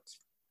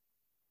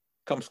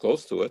comes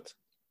close to it.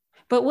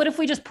 But what if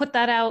we just put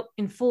that out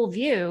in full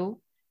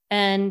view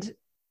and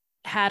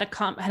had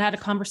a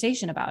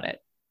conversation about it?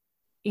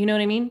 You know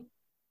what I mean?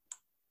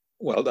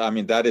 Well, I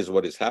mean, that is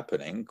what is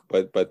happening,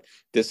 but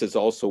this is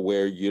also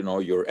where,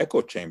 your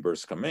echo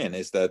chambers come in,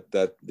 is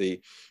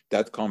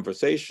that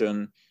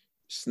conversation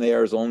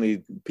snares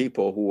only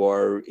people who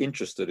are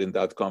interested in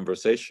that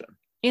conversation.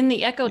 In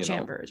the echo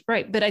chambers,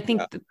 right? But I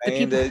think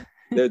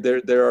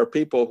there are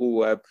people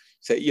who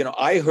say,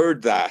 I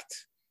heard that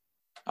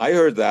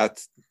your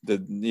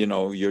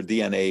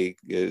DNA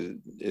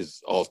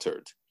is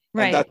altered.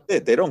 Right. And that's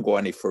it. They don't go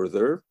any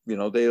further. They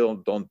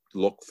don't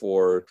look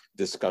for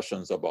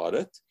discussions about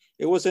it.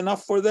 It was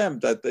enough for them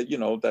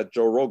that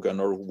Joe Rogan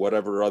or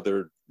whatever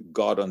other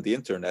god on the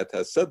internet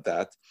has said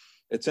that.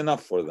 It's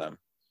enough for them.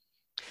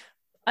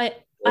 I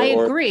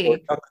agree.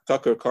 Or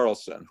Tucker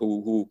Carlson,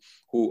 who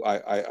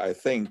I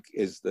think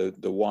is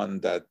the one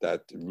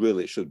that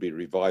really should be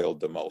reviled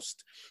the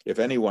most. If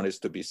anyone is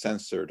to be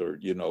censored or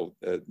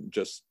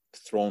just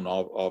thrown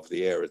off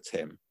the air, it's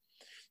him,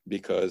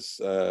 because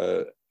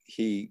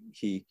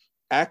he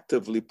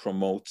actively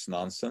promotes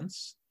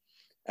nonsense,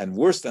 and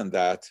worse than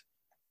that,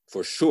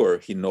 for sure,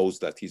 he knows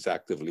that he's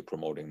actively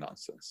promoting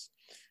nonsense,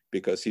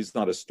 because he's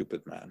not a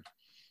stupid man.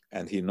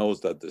 And he knows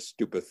that the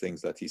stupid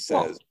things that he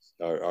says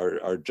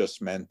are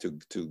just meant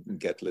to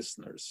get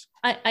listeners.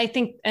 I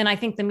think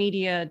the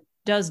media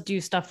does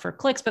do stuff for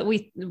clicks, but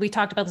we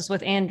talked about this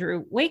with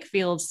Andrew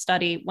Wakefield's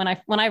study. When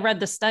I read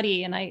the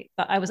study, and I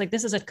was like,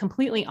 this is a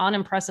completely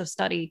unimpressive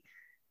study.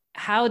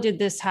 How did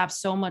this have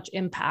so much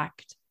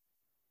impact?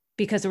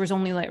 Because there was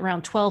only like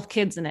around 12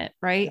 kids in it,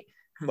 right?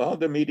 Well,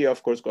 the media,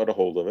 of course, got a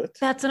hold of it.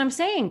 That's what I'm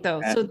saying,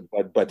 though.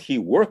 But he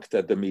worked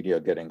at the media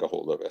getting a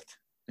hold of it.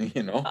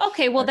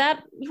 Okay, well,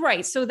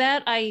 so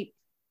that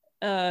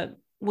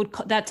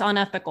that's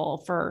unethical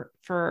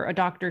for a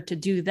doctor to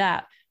do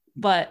that.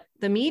 But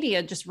the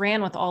media just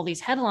ran with all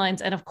these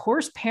headlines, and of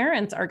course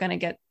parents are going to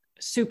get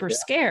super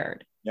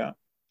scared. Yeah.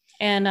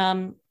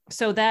 And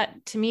so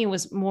that to me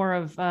was more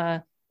of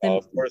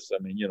of course,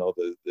 I mean,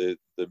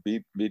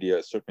 the media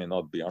is certainly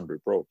not beyond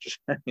reproach.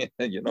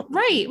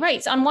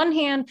 Right. So on one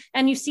hand,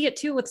 and you see it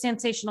too with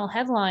sensational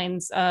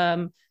headlines,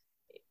 and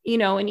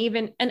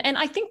even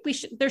I think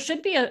there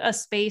should be a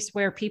space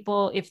where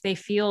people, if they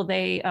feel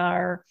they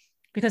are,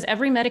 because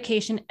every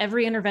medication,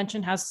 every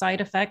intervention has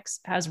side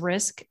effects, has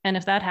risk, and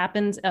if that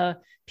happens,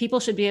 people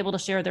should be able to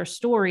share their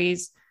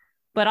stories.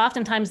 But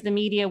oftentimes the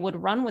media would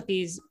run with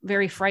these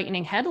very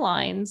frightening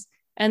headlines,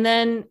 and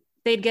then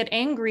they'd get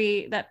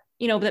angry that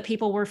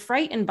people were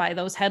frightened by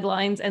those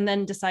headlines and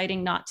then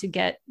deciding not to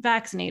get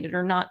vaccinated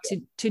or not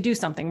to do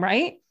something,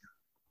 right?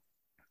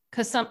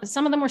 Because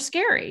some of them were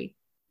scary.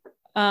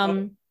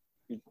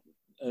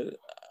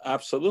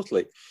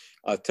 Absolutely.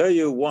 I'll tell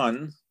you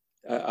one,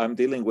 I'm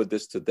dealing with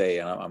this today,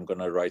 and I'm going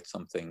to write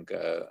something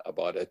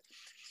about it.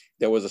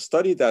 There was a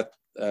study that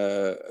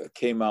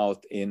came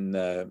out in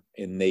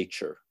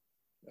Nature,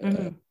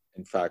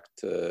 in fact,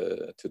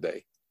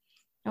 today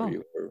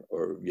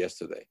or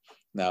yesterday.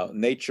 Now,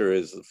 Nature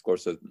is, of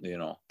course, a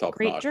top-notch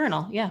great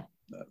journal,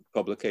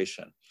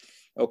 publication.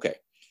 Okay.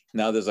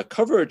 Now, there's a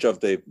coverage of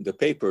the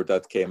paper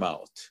that came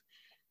out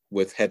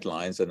with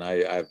headlines, and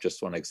I have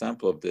just one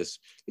example of this.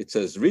 It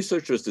says,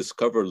 researchers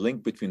discover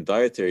link between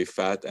dietary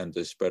fat and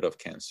the spread of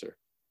cancer.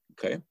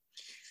 Okay.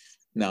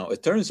 Now,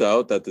 it turns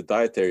out that the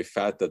dietary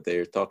fat that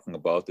they're talking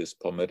about is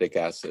palmitic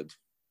acid,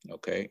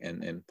 okay,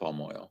 in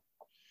palm oil.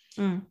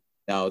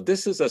 Now,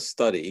 this is a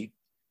study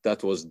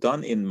that was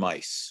done in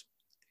mice.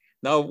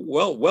 Now,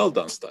 well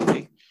done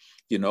study.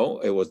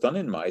 It was done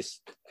in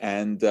mice,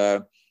 and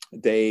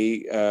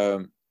they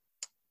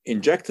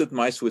injected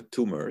mice with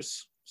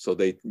tumors. So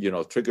they,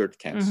 triggered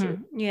cancer.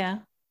 Yeah.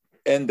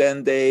 And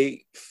then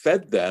they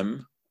fed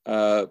them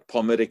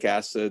palmitic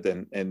acid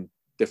and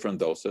different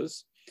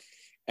doses.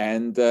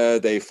 And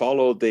they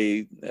followed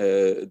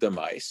the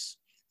mice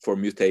for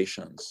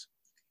mutations.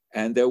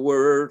 And there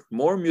were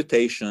more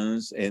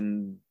mutations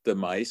in the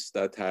mice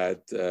that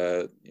had,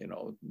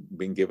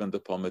 been given the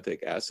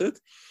palmitic acid.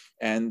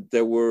 And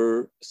there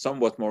were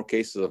somewhat more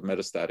cases of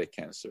metastatic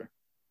cancer.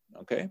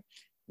 Okay.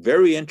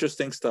 Very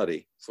interesting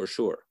study, for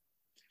sure.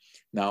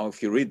 Now,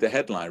 if you read the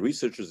headline,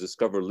 researchers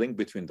discover link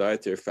between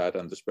dietary fat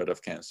and the spread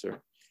of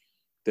cancer.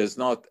 There's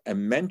not a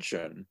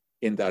mention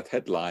in that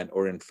headline,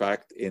 or in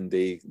fact, in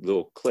the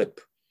little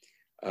clip,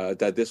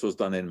 that this was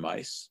done in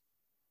mice,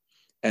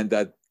 and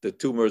that the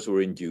tumors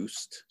were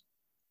induced,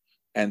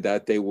 and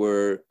that they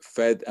were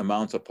fed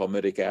amounts of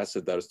palmitic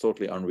acid that is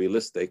totally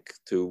unrealistic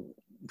to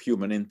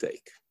human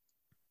intake.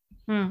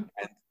 And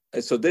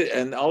so,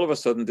 and all of a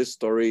sudden, this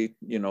story,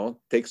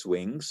 takes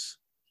wings.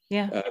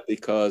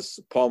 because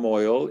palm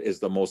oil is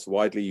the most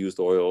widely used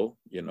oil,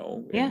 you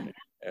know.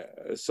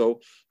 So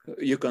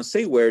you can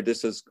see where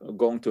this is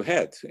going to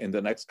head in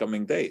the next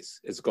coming days.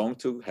 It's going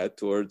to head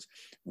towards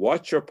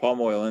watch your palm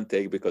oil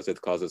intake because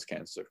it causes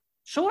cancer.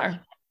 Sure.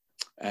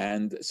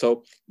 And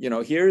so, you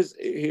know,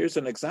 here's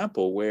an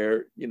example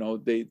where, you know,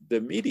 the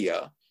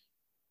media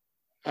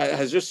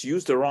has just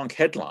used the wrong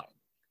headline.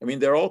 I mean,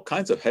 there are all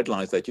kinds of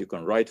headlines that you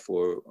can write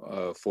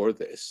for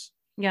this.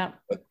 Yeah.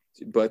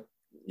 But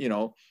you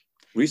know,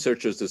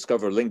 researchers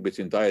discover link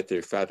between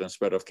dietary fat and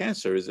spread of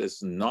cancer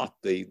is not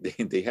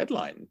the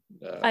headline.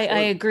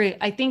 I agree.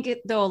 I think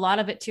though a lot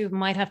of it too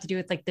might have to do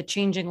with like the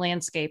changing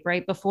landscape,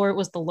 right? Before it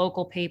was the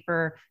local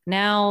paper.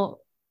 Now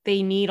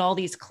they need all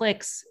these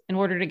clicks in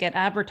order to get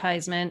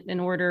advertisement, in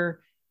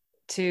order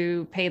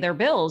to pay their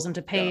bills and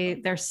to pay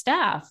their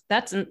staff.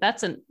 That's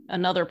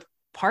another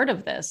part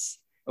of this.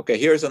 Okay,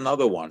 here's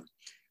another one.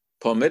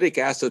 Palmitic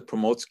acid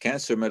promotes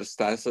cancer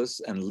metastasis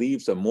and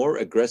leaves a more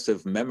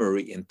aggressive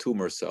memory in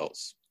tumor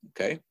cells.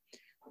 Okay.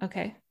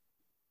 Okay.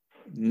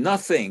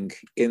 Nothing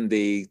in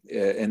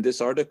this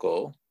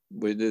article,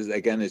 which is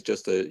again is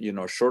just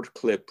a short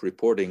clip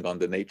reporting on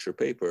the Nature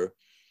paper,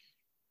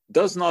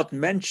 does not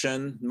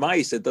mention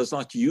mice. It does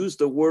not use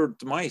the word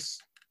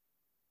mice.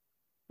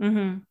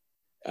 Mm-hmm.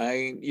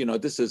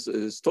 This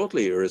is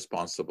totally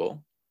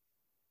irresponsible,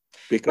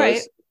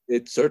 because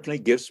it certainly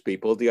gives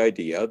people the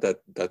idea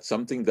that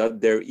something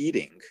that they're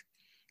eating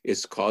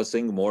is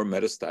causing more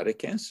metastatic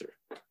cancer.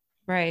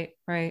 Right.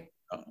 I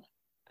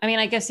mean,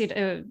 I guess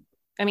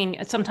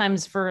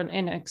sometimes for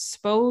an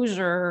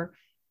exposure,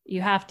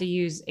 you have to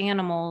use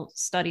animal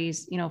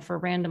studies, for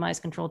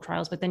randomized controlled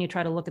trials, but then you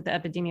try to look at the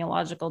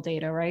epidemiological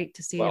data, right?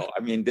 To see. Well,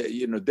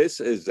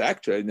 this is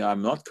actually,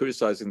 I'm not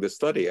criticizing the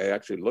study. I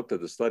actually looked at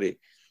the study.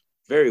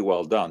 Very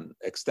well done,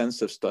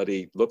 extensive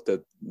study, looked at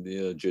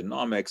the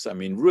genomics. I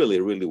mean, really,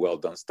 really well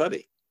done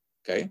study,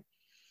 okay?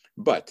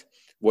 But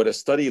what a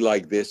study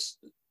like this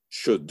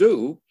should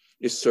do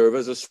is serve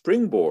as a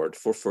springboard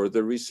for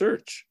further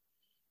research,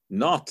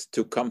 not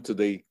to come to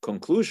the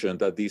conclusion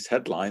that these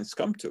headlines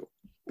come to.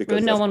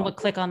 Because no one would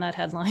click on that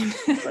headline.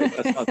 Right?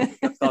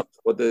 That's not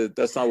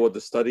what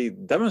the study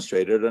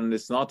demonstrated, and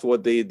it's not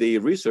what the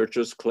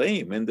researchers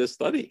claim in this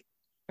study.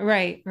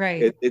 Right.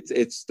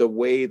 It's the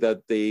way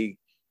that the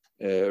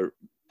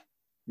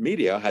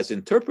media has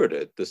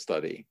interpreted the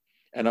study.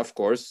 And of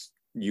course,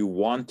 you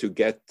want to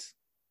get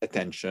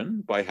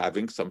attention by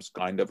having some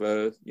kind of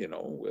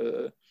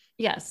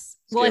yes.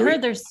 Well, I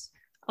heard there's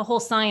a whole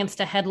science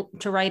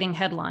to writing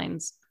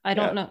headlines. I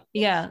don't know.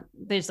 Yeah.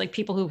 There's like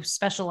people who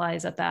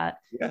specialize at that.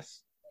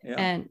 Yes. Yeah.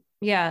 And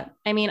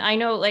I mean, I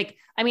know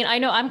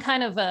I'm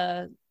kind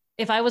of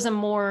if I was a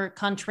more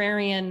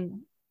contrarian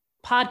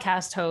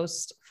podcast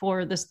host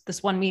for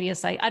this one media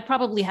site, I'd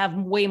probably have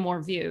way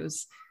more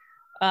views.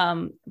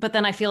 But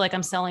then I feel like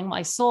I'm selling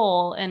my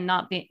soul and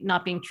not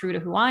being true to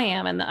who I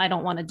am, and I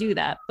don't want to do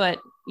that. But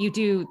you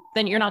do,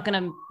 then you're not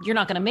gonna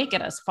make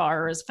it as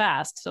far or as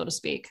fast, so to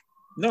speak.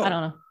 No, I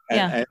don't know.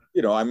 And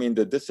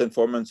the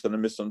disinformants and the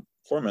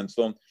misinformants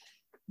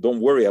don't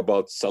worry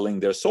about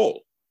selling their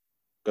soul,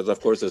 because of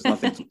course there's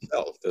nothing to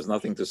sell. There's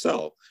nothing to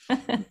sell.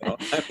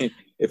 I mean,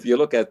 if you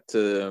look at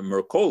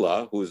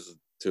Mercola, who's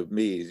to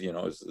me,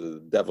 is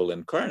the devil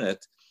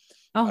incarnate.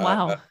 Oh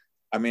wow!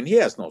 I mean, he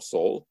has no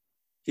soul.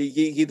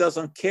 He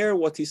doesn't care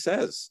what he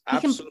says.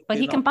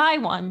 He can buy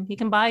one. He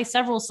can buy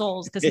several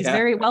souls because he's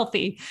very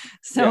wealthy.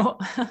 So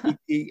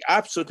he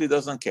absolutely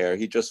doesn't care.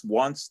 He just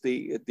wants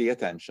the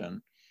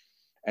attention.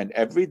 And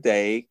every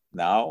day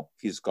now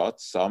he's got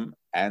some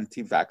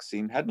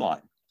anti-vaccine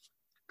headline.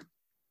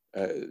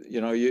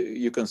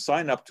 You can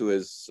sign up to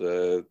his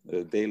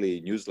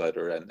daily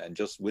newsletter and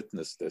just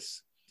witness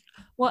this.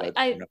 Well,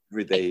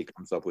 every day he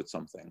comes up with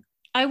something.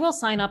 I will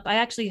sign up. I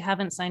actually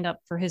haven't signed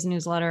up for his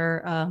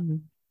newsletter.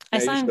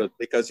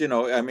 Because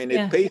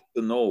it pays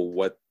to know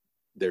what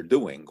they're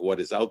doing, what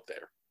is out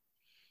there,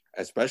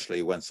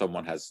 especially when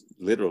someone has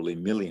literally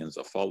millions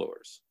of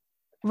followers.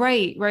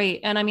 Right.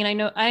 And I mean,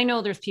 I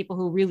know there's people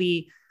who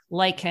really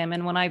like him,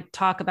 and when I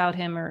talk about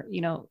him or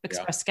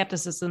express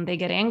skepticism, they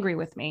get angry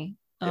with me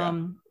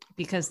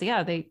because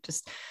they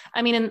just.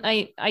 I mean, and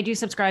I do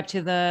subscribe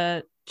to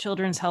the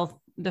Children's Health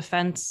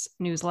Defense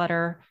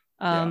newsletter.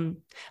 I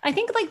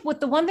think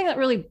the one thing that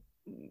really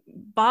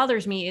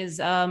bothers me is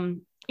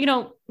no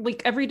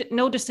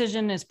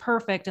decision is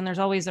perfect, and there's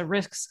always a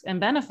risks and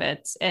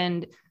benefits.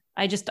 And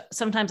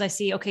sometimes I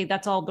see, okay,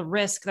 that's all the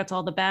risk, that's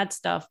all the bad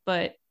stuff,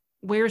 but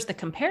where's the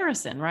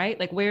comparison, right?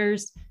 Like where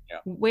is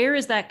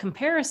that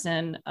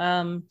comparison?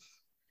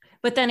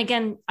 But then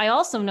again, I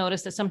also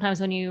notice that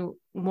sometimes when you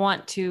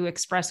want to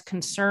express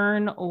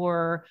concern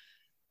or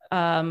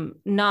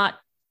about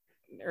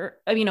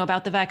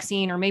the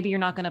vaccine, or maybe you're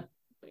not going to,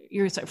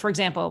 for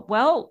example,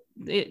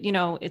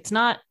 it's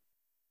not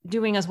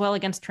doing as well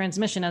against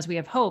transmission as we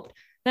have hoped,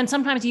 then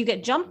sometimes you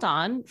get jumped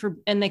on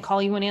and they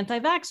call you an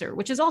anti-vaxxer,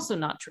 which is also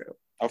not true.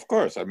 Of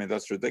course. I mean,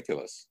 that's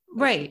ridiculous.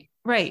 Right.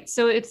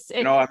 So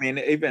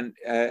even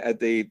at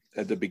the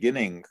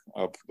beginning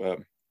of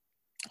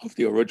of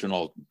the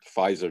original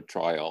Pfizer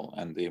trial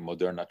and the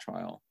Moderna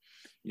trial,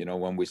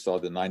 when we saw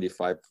the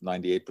 95,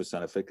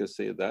 98%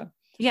 efficacy of that.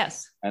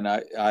 Yes. And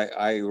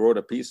I wrote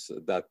a piece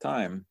at that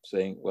time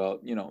saying, well,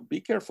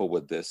 be careful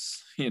with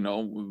this,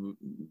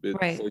 with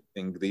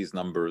putting these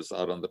numbers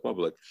out on the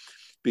public,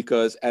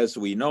 because as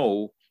we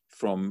know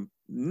from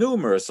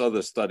numerous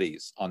other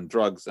studies on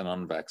drugs and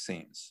on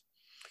vaccines,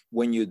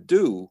 when you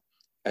do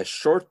a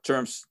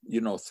short-term,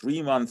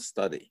 3-month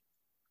study,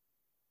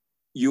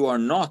 you are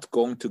not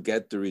going to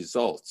get the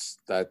results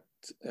that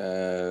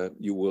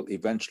you will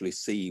eventually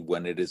see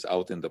when it is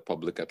out in the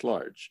public at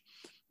large,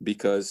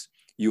 because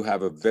you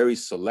have a very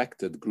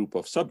selected group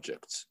of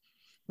subjects.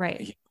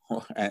 Right.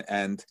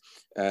 And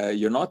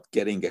you're not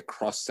getting a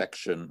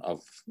cross-section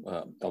of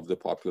the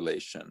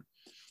population.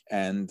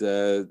 And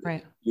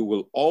you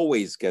will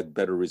always get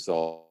better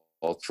results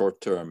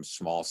short-term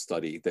small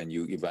study than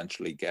you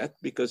eventually get,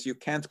 because you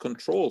can't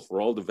control for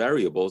all the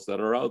variables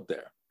that are out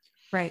there.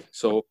 Right.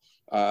 So,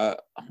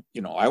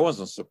 I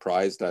wasn't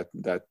surprised that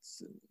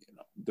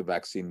the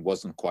vaccine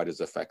wasn't quite as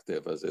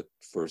effective as it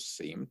first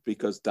seemed,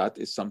 because that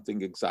is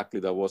something exactly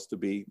that was to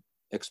be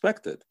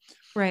expected.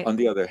 Right. On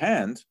the other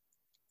hand,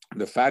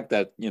 the fact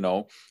that,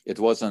 it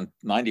wasn't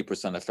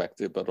 90%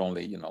 effective, but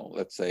only,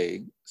 let's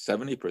say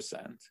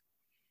 70%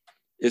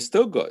 is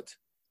still good,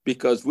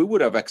 because we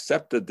would have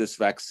accepted this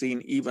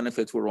vaccine even if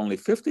it were only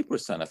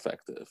 50%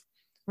 effective,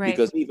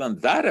 because even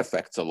that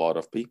affects a lot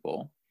of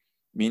people.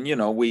 I mean,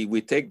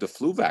 we take the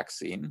flu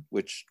vaccine,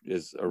 which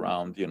is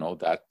around,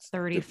 that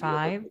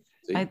 35.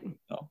 I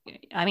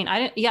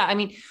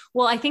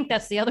think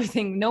that's the other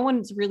thing. No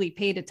one's really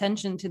paid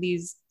attention to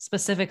these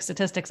specific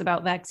statistics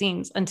about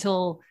vaccines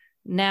until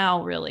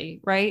now,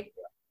 really, right?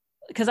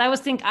 Because I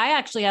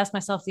actually asked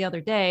myself the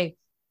other day,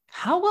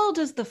 how well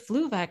does the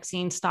flu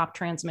vaccine stop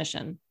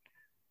transmission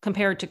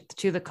compared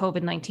to the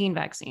COVID-19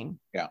 vaccine?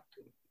 Yeah.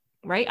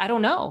 Right? I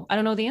don't know. I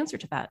don't know the answer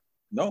to that.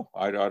 No,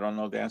 I don't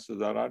know the answer to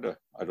that either.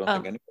 I don't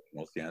think anybody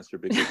knows the answer,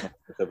 because no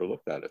one's ever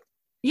looked at it.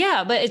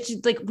 Yeah, but it's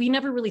like we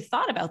never really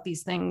thought about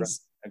these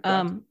things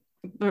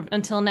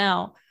until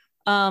now.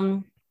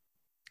 Well,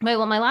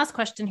 my last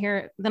question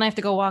here, then I have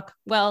to go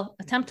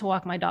attempt to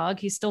walk my dog.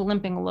 He's still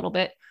limping a little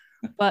bit,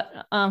 but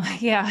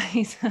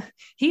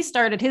he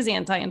started his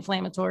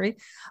anti-inflammatory.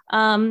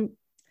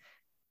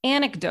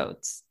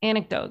 Anecdotes,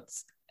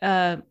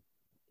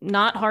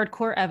 not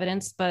hardcore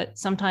evidence, but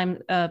sometimes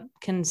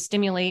can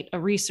stimulate a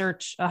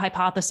research, a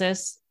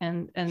hypothesis,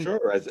 and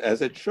sure,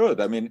 as it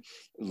should. I mean,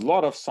 a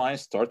lot of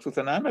science starts with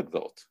an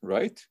anecdote,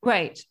 right?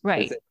 Right.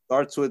 It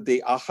starts with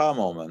the aha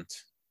moment.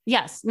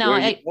 Yes. No,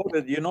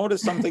 you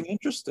notice something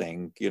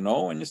interesting,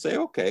 and you say,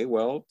 okay,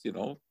 well,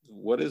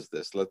 what is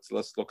this? Let's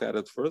look at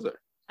it further.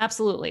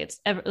 Absolutely. It's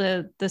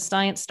the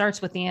science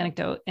starts with the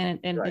anecdote, and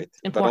right. It's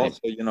important.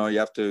 But also, you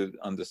have to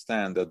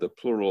understand that the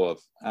plural of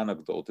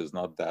anecdote is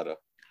not data.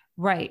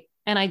 Right.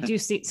 And I do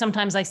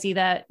sometimes I see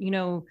that,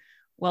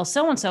 well,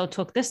 so-and-so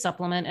took this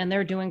supplement and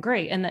they're doing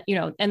great. And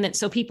that,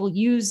 so people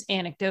use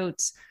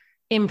anecdotes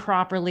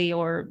improperly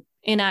or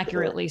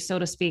inaccurately, so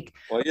to speak.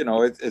 Well,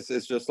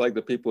 it's just like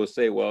the people who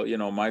say, well,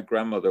 my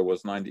grandmother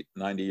was 90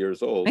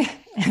 years old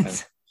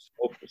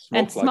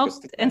and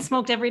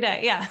smoked every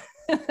day. Yeah.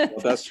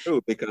 Well, that's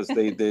true, because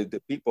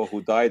the people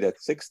who died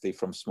at 60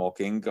 from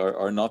smoking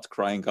are not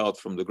crying out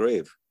from the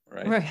grave.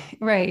 Right.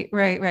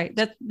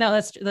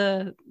 That's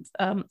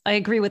I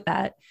agree with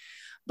that.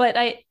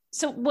 But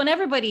so when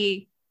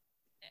everybody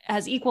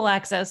has equal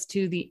access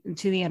to the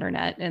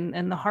internet,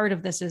 and the heart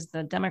of this is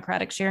the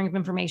democratic sharing of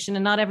information,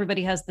 and not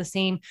everybody has the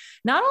same,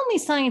 not only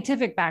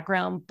scientific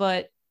background,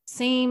 but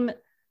same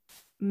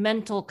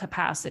mental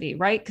capacity,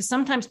 right? Because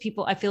sometimes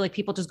I feel like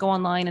people just go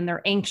online and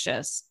they're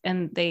anxious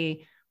and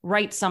they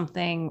write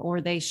something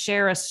or they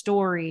share a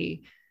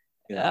story.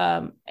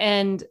 Yeah.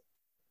 And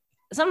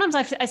sometimes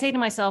I say to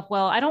myself,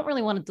 well, I don't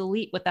really want to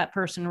delete what that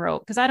person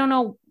wrote, because I don't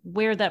know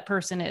where that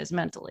person is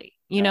mentally.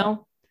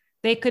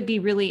 They could be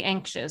really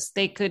anxious.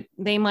 It could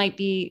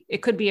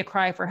be a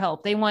cry for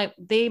help. They might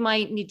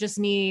just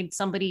need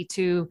somebody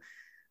to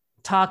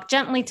talk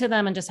gently to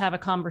them and just have a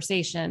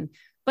conversation.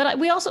 But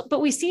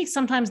we see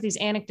sometimes these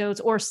anecdotes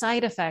or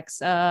side effects,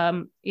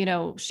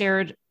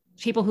 shared,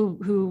 people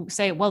who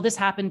say, well, this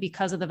happened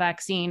because of the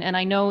vaccine. And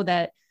I know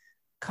that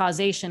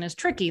causation is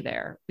tricky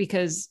there,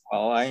 because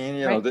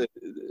one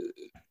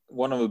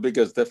of the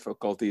biggest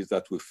difficulties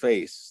that we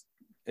face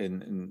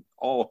in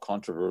all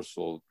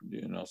controversial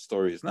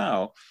stories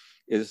now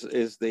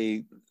is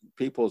the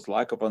people's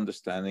lack of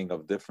understanding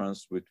of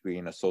difference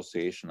between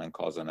association and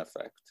cause and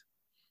effect.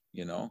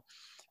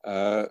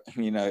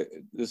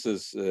 This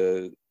is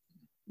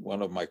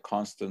one of my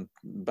constant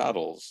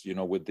battles,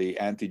 with the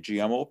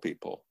anti-GMO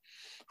people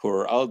who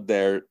are out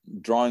there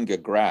drawing a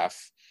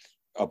graph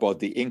about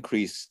the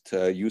increased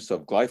use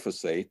of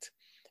glyphosate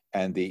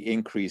and the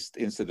increased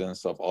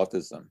incidence of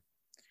autism.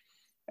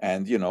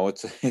 And,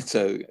 it's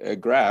a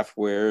graph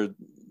where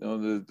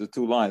the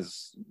two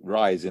lines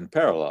rise in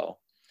parallel.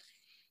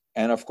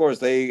 And of course,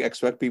 they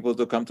expect people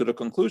to come to the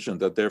conclusion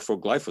that therefore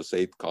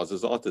glyphosate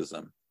causes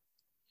autism.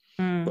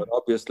 But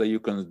obviously you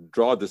can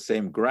draw the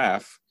same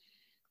graph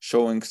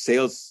showing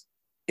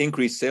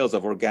increased sales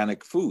of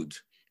organic food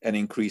and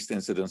increased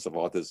incidence of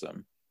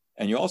autism.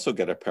 And you also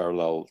get a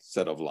parallel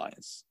set of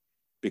lines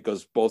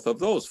because both of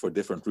those for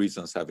different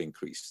reasons have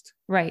increased.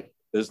 Right.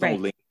 There's no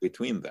link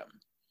between them.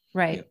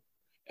 Right.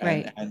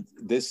 And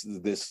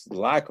this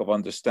lack of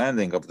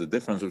understanding of the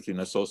difference between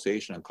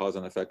association and cause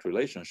and effect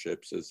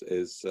relationships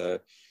is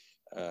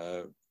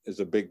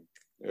a big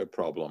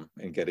problem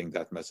in getting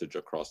that message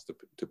across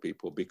to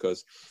people,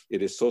 because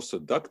it is so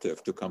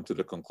seductive to come to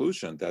the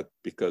conclusion that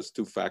because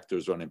two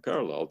factors run in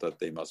parallel that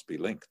they must be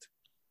linked.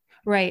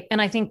 Right.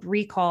 And I think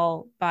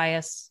recall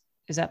bias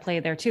is at play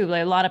there too.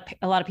 Like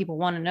a lot of people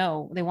want to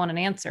know, they want an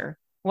answer.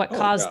 What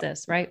caused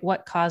this, right?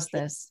 What caused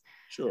this?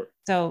 Sure.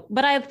 So,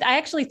 but I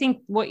actually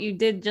think what you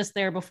did just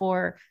there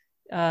before,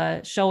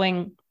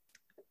 showing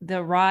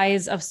the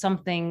rise of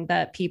something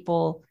that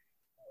people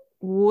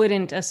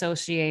wouldn't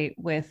associate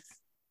with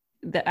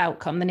the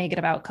outcome, the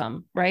negative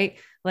outcome, right?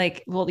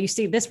 Like, well, you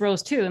see this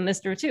rose too, and this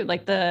grew too.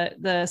 Like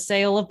the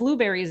sale of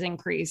blueberries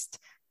increased.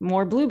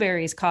 More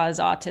blueberries cause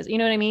autism. You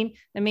know what I mean?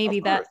 And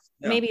maybe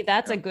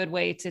that's a good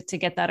way to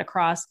get that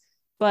across.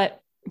 But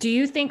do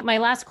you think, my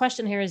last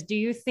question here is, do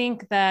you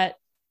think that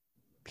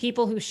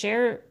people who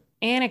share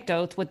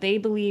anecdotes, what they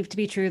believe to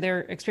be true, their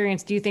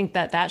experience, do you think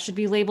that should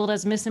be labeled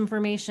as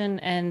misinformation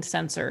and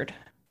censored?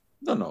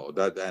 No,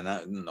 it's an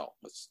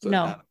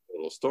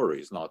anecdotal story.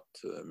 It's not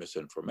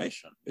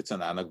misinformation. It's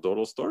an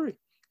anecdotal story,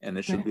 and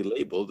it should be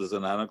labeled as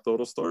an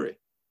anecdotal story.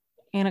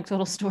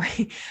 Anecdotal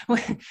story.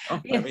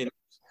 I mean,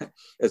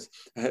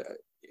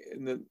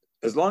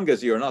 as long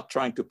as you're not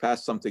trying to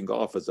pass something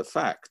off as a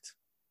fact.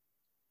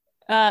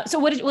 So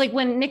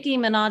when Nicki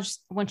Minaj,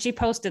 when she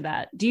posted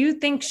that, do you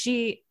think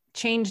she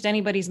changed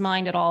anybody's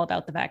mind at all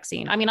about the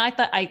vaccine? I mean, I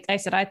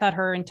thought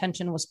her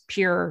intention was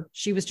pure.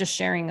 She was just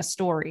sharing a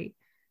story.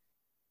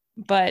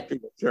 But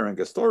sharing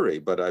a story,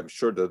 but I'm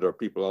sure that there are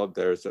people out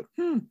there that,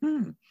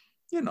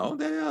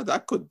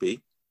 that could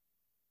be.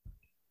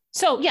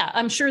 So yeah,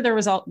 I'm sure there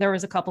was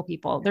a couple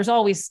people. There's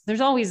always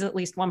at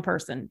least one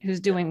person who's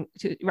doing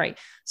right.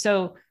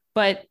 So,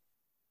 but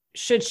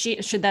should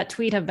that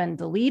tweet have been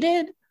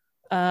deleted?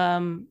 I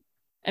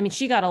mean,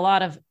 she got a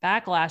lot of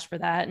backlash for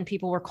that, and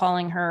people were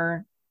calling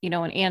her, an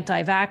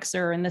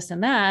anti-vaxxer and this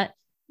and that.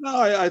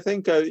 No, I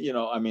think,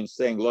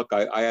 saying, look,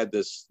 I had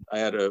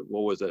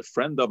a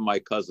friend of my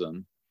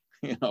cousin,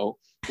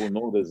 who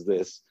noticed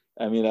this.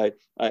 I mean,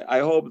 I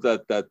hope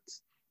that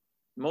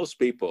most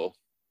people,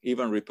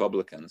 even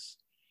Republicans,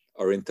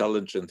 are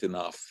intelligent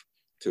enough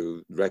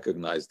to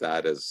recognize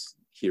that as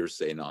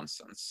hearsay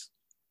nonsense.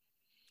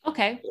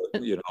 Okay.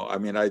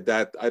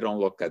 I don't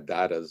look at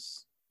that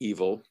as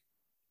evil.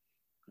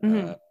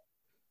 Mm-hmm.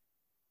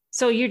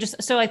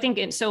 I think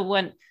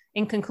when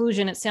in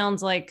conclusion, it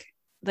sounds like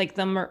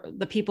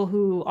the people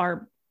who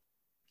are,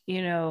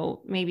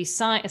 maybe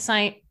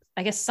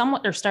I guess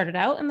somewhat or started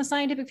out in the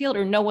scientific field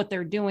or know what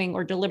they're doing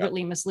or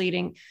deliberately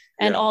misleading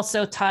and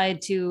also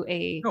tied to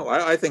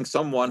I think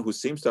someone who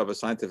seems to have a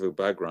scientific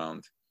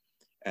background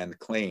and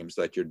claims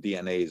that your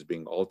DNA is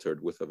being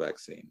altered with a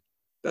vaccine.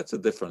 That's a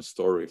different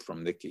story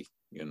from Nicki,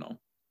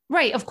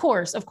 Right. Of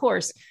course.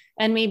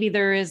 And maybe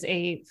there is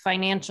a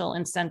financial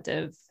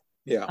incentive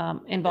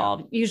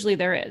involved. Usually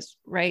there is,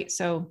 right?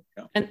 So,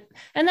 and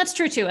that's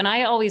true too. And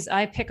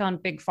I pick on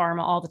big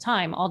pharma all the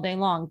time, all day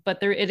long,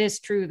 but it is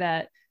true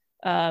that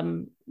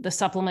the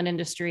supplement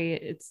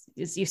industry,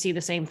 you see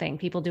the same thing,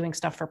 people doing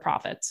stuff for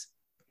profits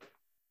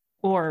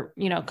or,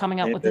 coming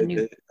up with a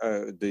new,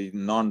 the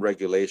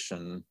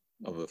non-regulation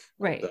of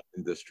that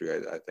industry,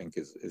 I think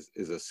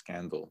is a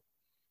scandal.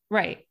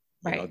 Right.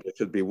 There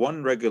should be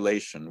one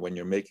regulation when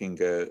you're making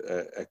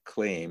a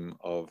claim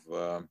of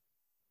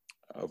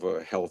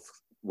a health,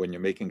 when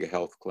you're making a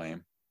health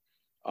claim.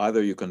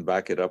 Either you can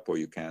back it up or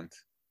you can't.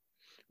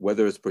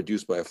 Whether it's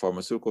produced by a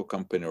pharmaceutical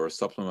company or a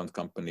supplement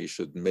company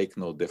should make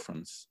no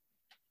difference.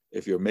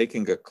 If you're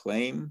making a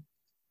claim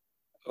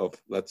of,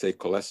 let's say,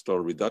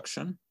 cholesterol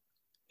reduction,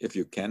 if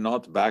you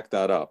cannot back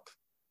that up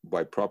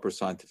by proper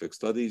scientific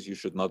studies, you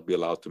should not be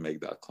allowed to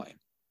make that claim.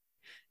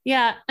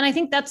 Yeah. And I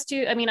think that's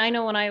too, I mean, I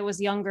know when I was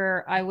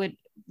younger, I would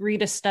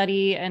read a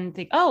study and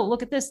think, oh,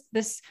 look at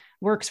this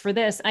works for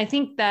this. I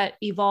think that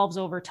evolves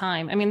over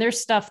time. I mean, there's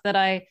stuff that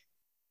I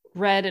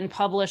read and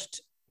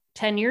published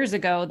 10 years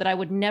ago that I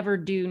would never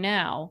do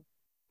now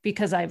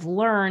because I've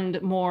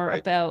learned more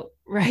about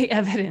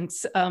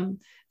evidence.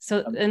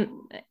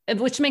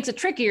 Which makes it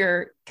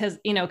trickier because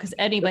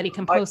anybody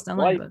can post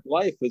online.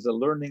 Life is a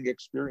learning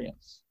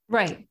experience.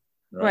 Right.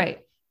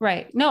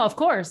 No, of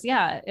course.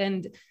 Yeah.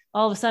 And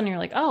all of a sudden you're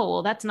like, oh,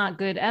 well, that's not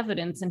good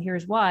evidence. And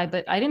here's why.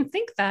 But I didn't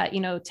think that,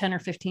 10 or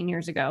 15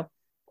 years ago.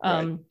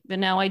 But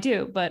now I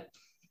do. But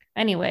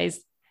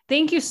anyways,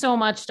 thank you so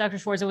much, Dr.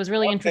 Schwartz. It was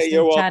really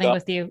interesting chatting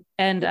with you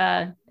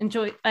and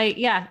enjoy.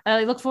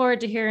 I look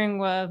forward to hearing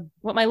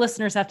what my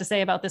listeners have to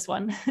say about this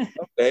one.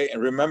 Okay.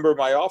 And remember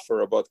my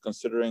offer about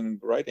considering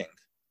writing.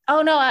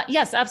 Oh, no.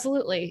 Yes,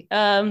 absolutely.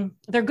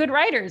 They're good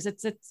writers.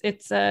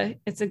 It's a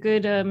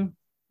good,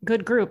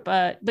 good group.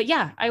 But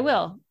yeah, I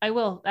will.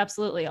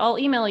 Absolutely. I'll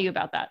email you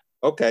about that.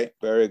 Okay,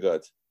 very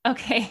good.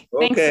 Okay.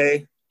 Thanks.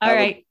 Okay. All Have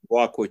right. a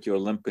walk with your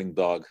limping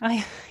dog.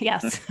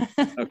 Yes.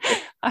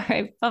 Okay. All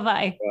right.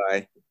 Bye-bye.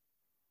 Bye.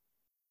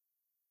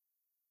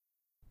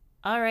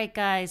 All right,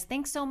 guys.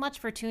 Thanks so much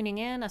for tuning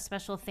in. A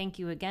special thank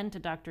you again to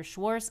Dr.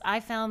 Schwartz.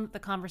 I found the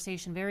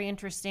conversation very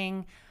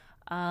interesting.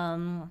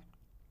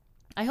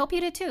 I hope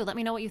you did too. Let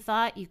me know what you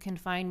thought. You can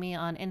find me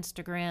on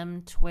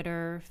Instagram,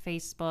 Twitter,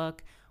 Facebook,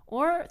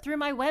 or through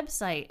my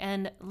website.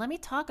 And let me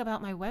talk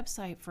about my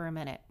website for a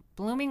minute.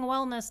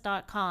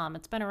 bloomingwellness.com.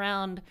 It's been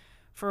around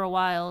for a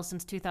while,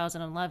 since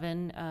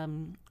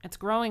 2011. It's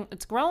growing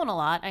a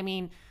lot. I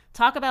mean,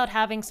 talk about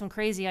having some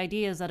crazy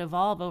ideas that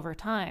evolve over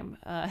time.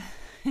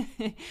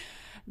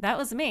 That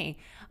was me.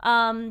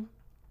 But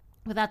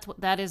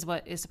that is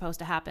what is supposed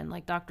to happen.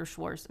 Like Dr.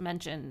 Schwartz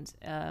mentioned,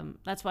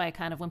 that's why I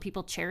kind of, when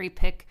people cherry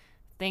pick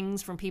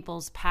things from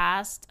people's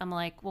past, I'm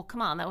like, well,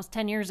 come on, that was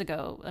 10 years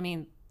ago. I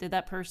mean, did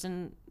that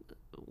person,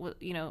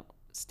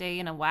 stay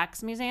in a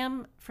wax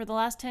museum for the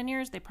last 10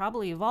 years? They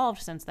probably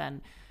evolved since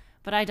then.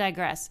 But I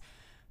digress.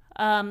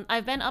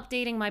 I've been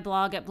updating my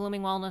blog at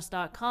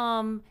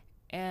bloomingwellness.com,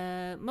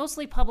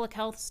 mostly public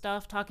health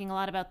stuff, talking a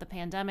lot about the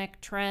pandemic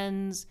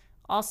trends,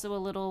 also a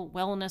little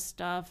wellness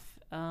stuff,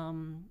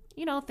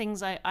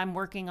 things I'm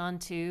working on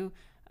too,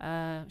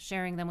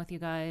 sharing them with you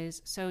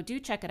guys. So do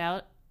check it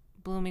out,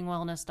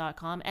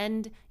 bloomingwellness.com.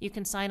 And you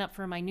can sign up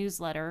for my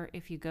newsletter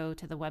if you go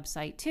to the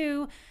website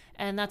too.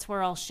 And that's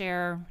where I'll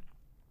share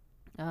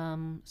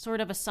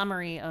sort of a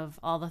summary of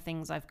all the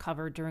things I've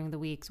covered during the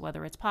weeks,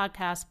 whether it's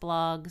podcasts,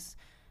 blogs,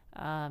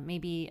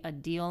 maybe a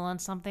deal on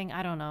something.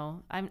 I don't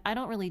know. I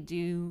don't really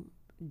do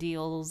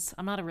deals.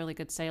 I'm not a really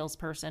good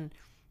salesperson.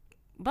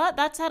 But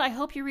that said, I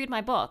hope you read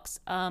my books.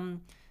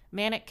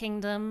 Manic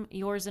Kingdom,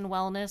 Yours in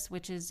Wellness,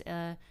 which is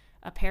a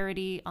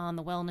parody on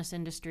the wellness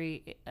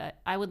industry.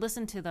 I would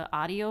listen to the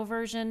audio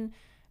version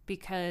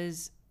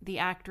because the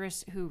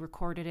actress who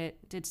recorded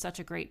it did such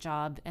a great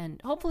job,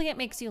 and hopefully it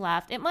makes you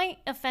laugh. It might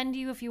offend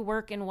you if you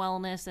work in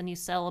wellness and you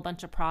sell a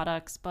bunch of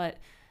products, but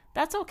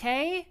that's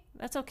okay.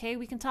 That's okay.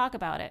 We can talk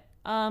about it.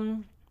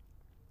 And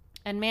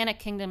Manic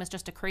Kingdom is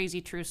just a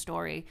crazy true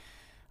story.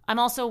 I'm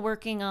also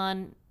working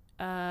on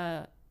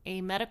a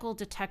medical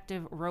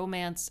detective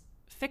romance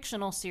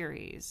fictional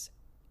series.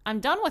 I'm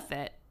done with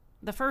it.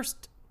 The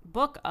first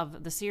book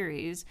of the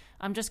series.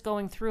 I'm just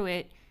going through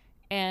it,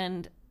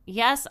 and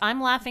yes,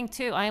 I'm laughing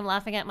too. I am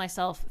laughing at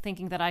myself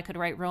thinking that I could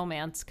write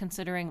romance,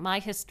 considering my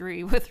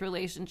history with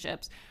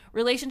relationships.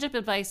 Relationship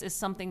advice is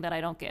something that I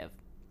don't give.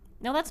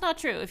 No, that's not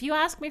true. If you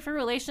ask me for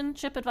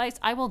relationship advice,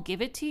 I will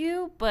give it to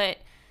you, but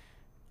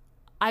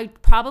I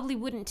probably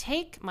wouldn't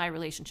take my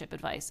relationship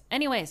advice.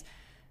 Anyways,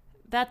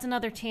 that's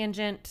another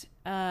tangent.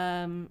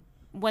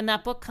 When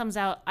that book comes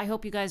out, I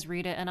hope you guys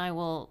read it, and I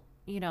will,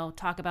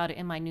 talk about it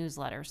in my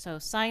newsletter. So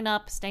sign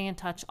up, stay in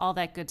touch, all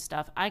that good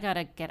stuff. I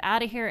gotta get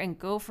out of here and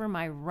go for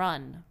my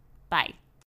run. Bye.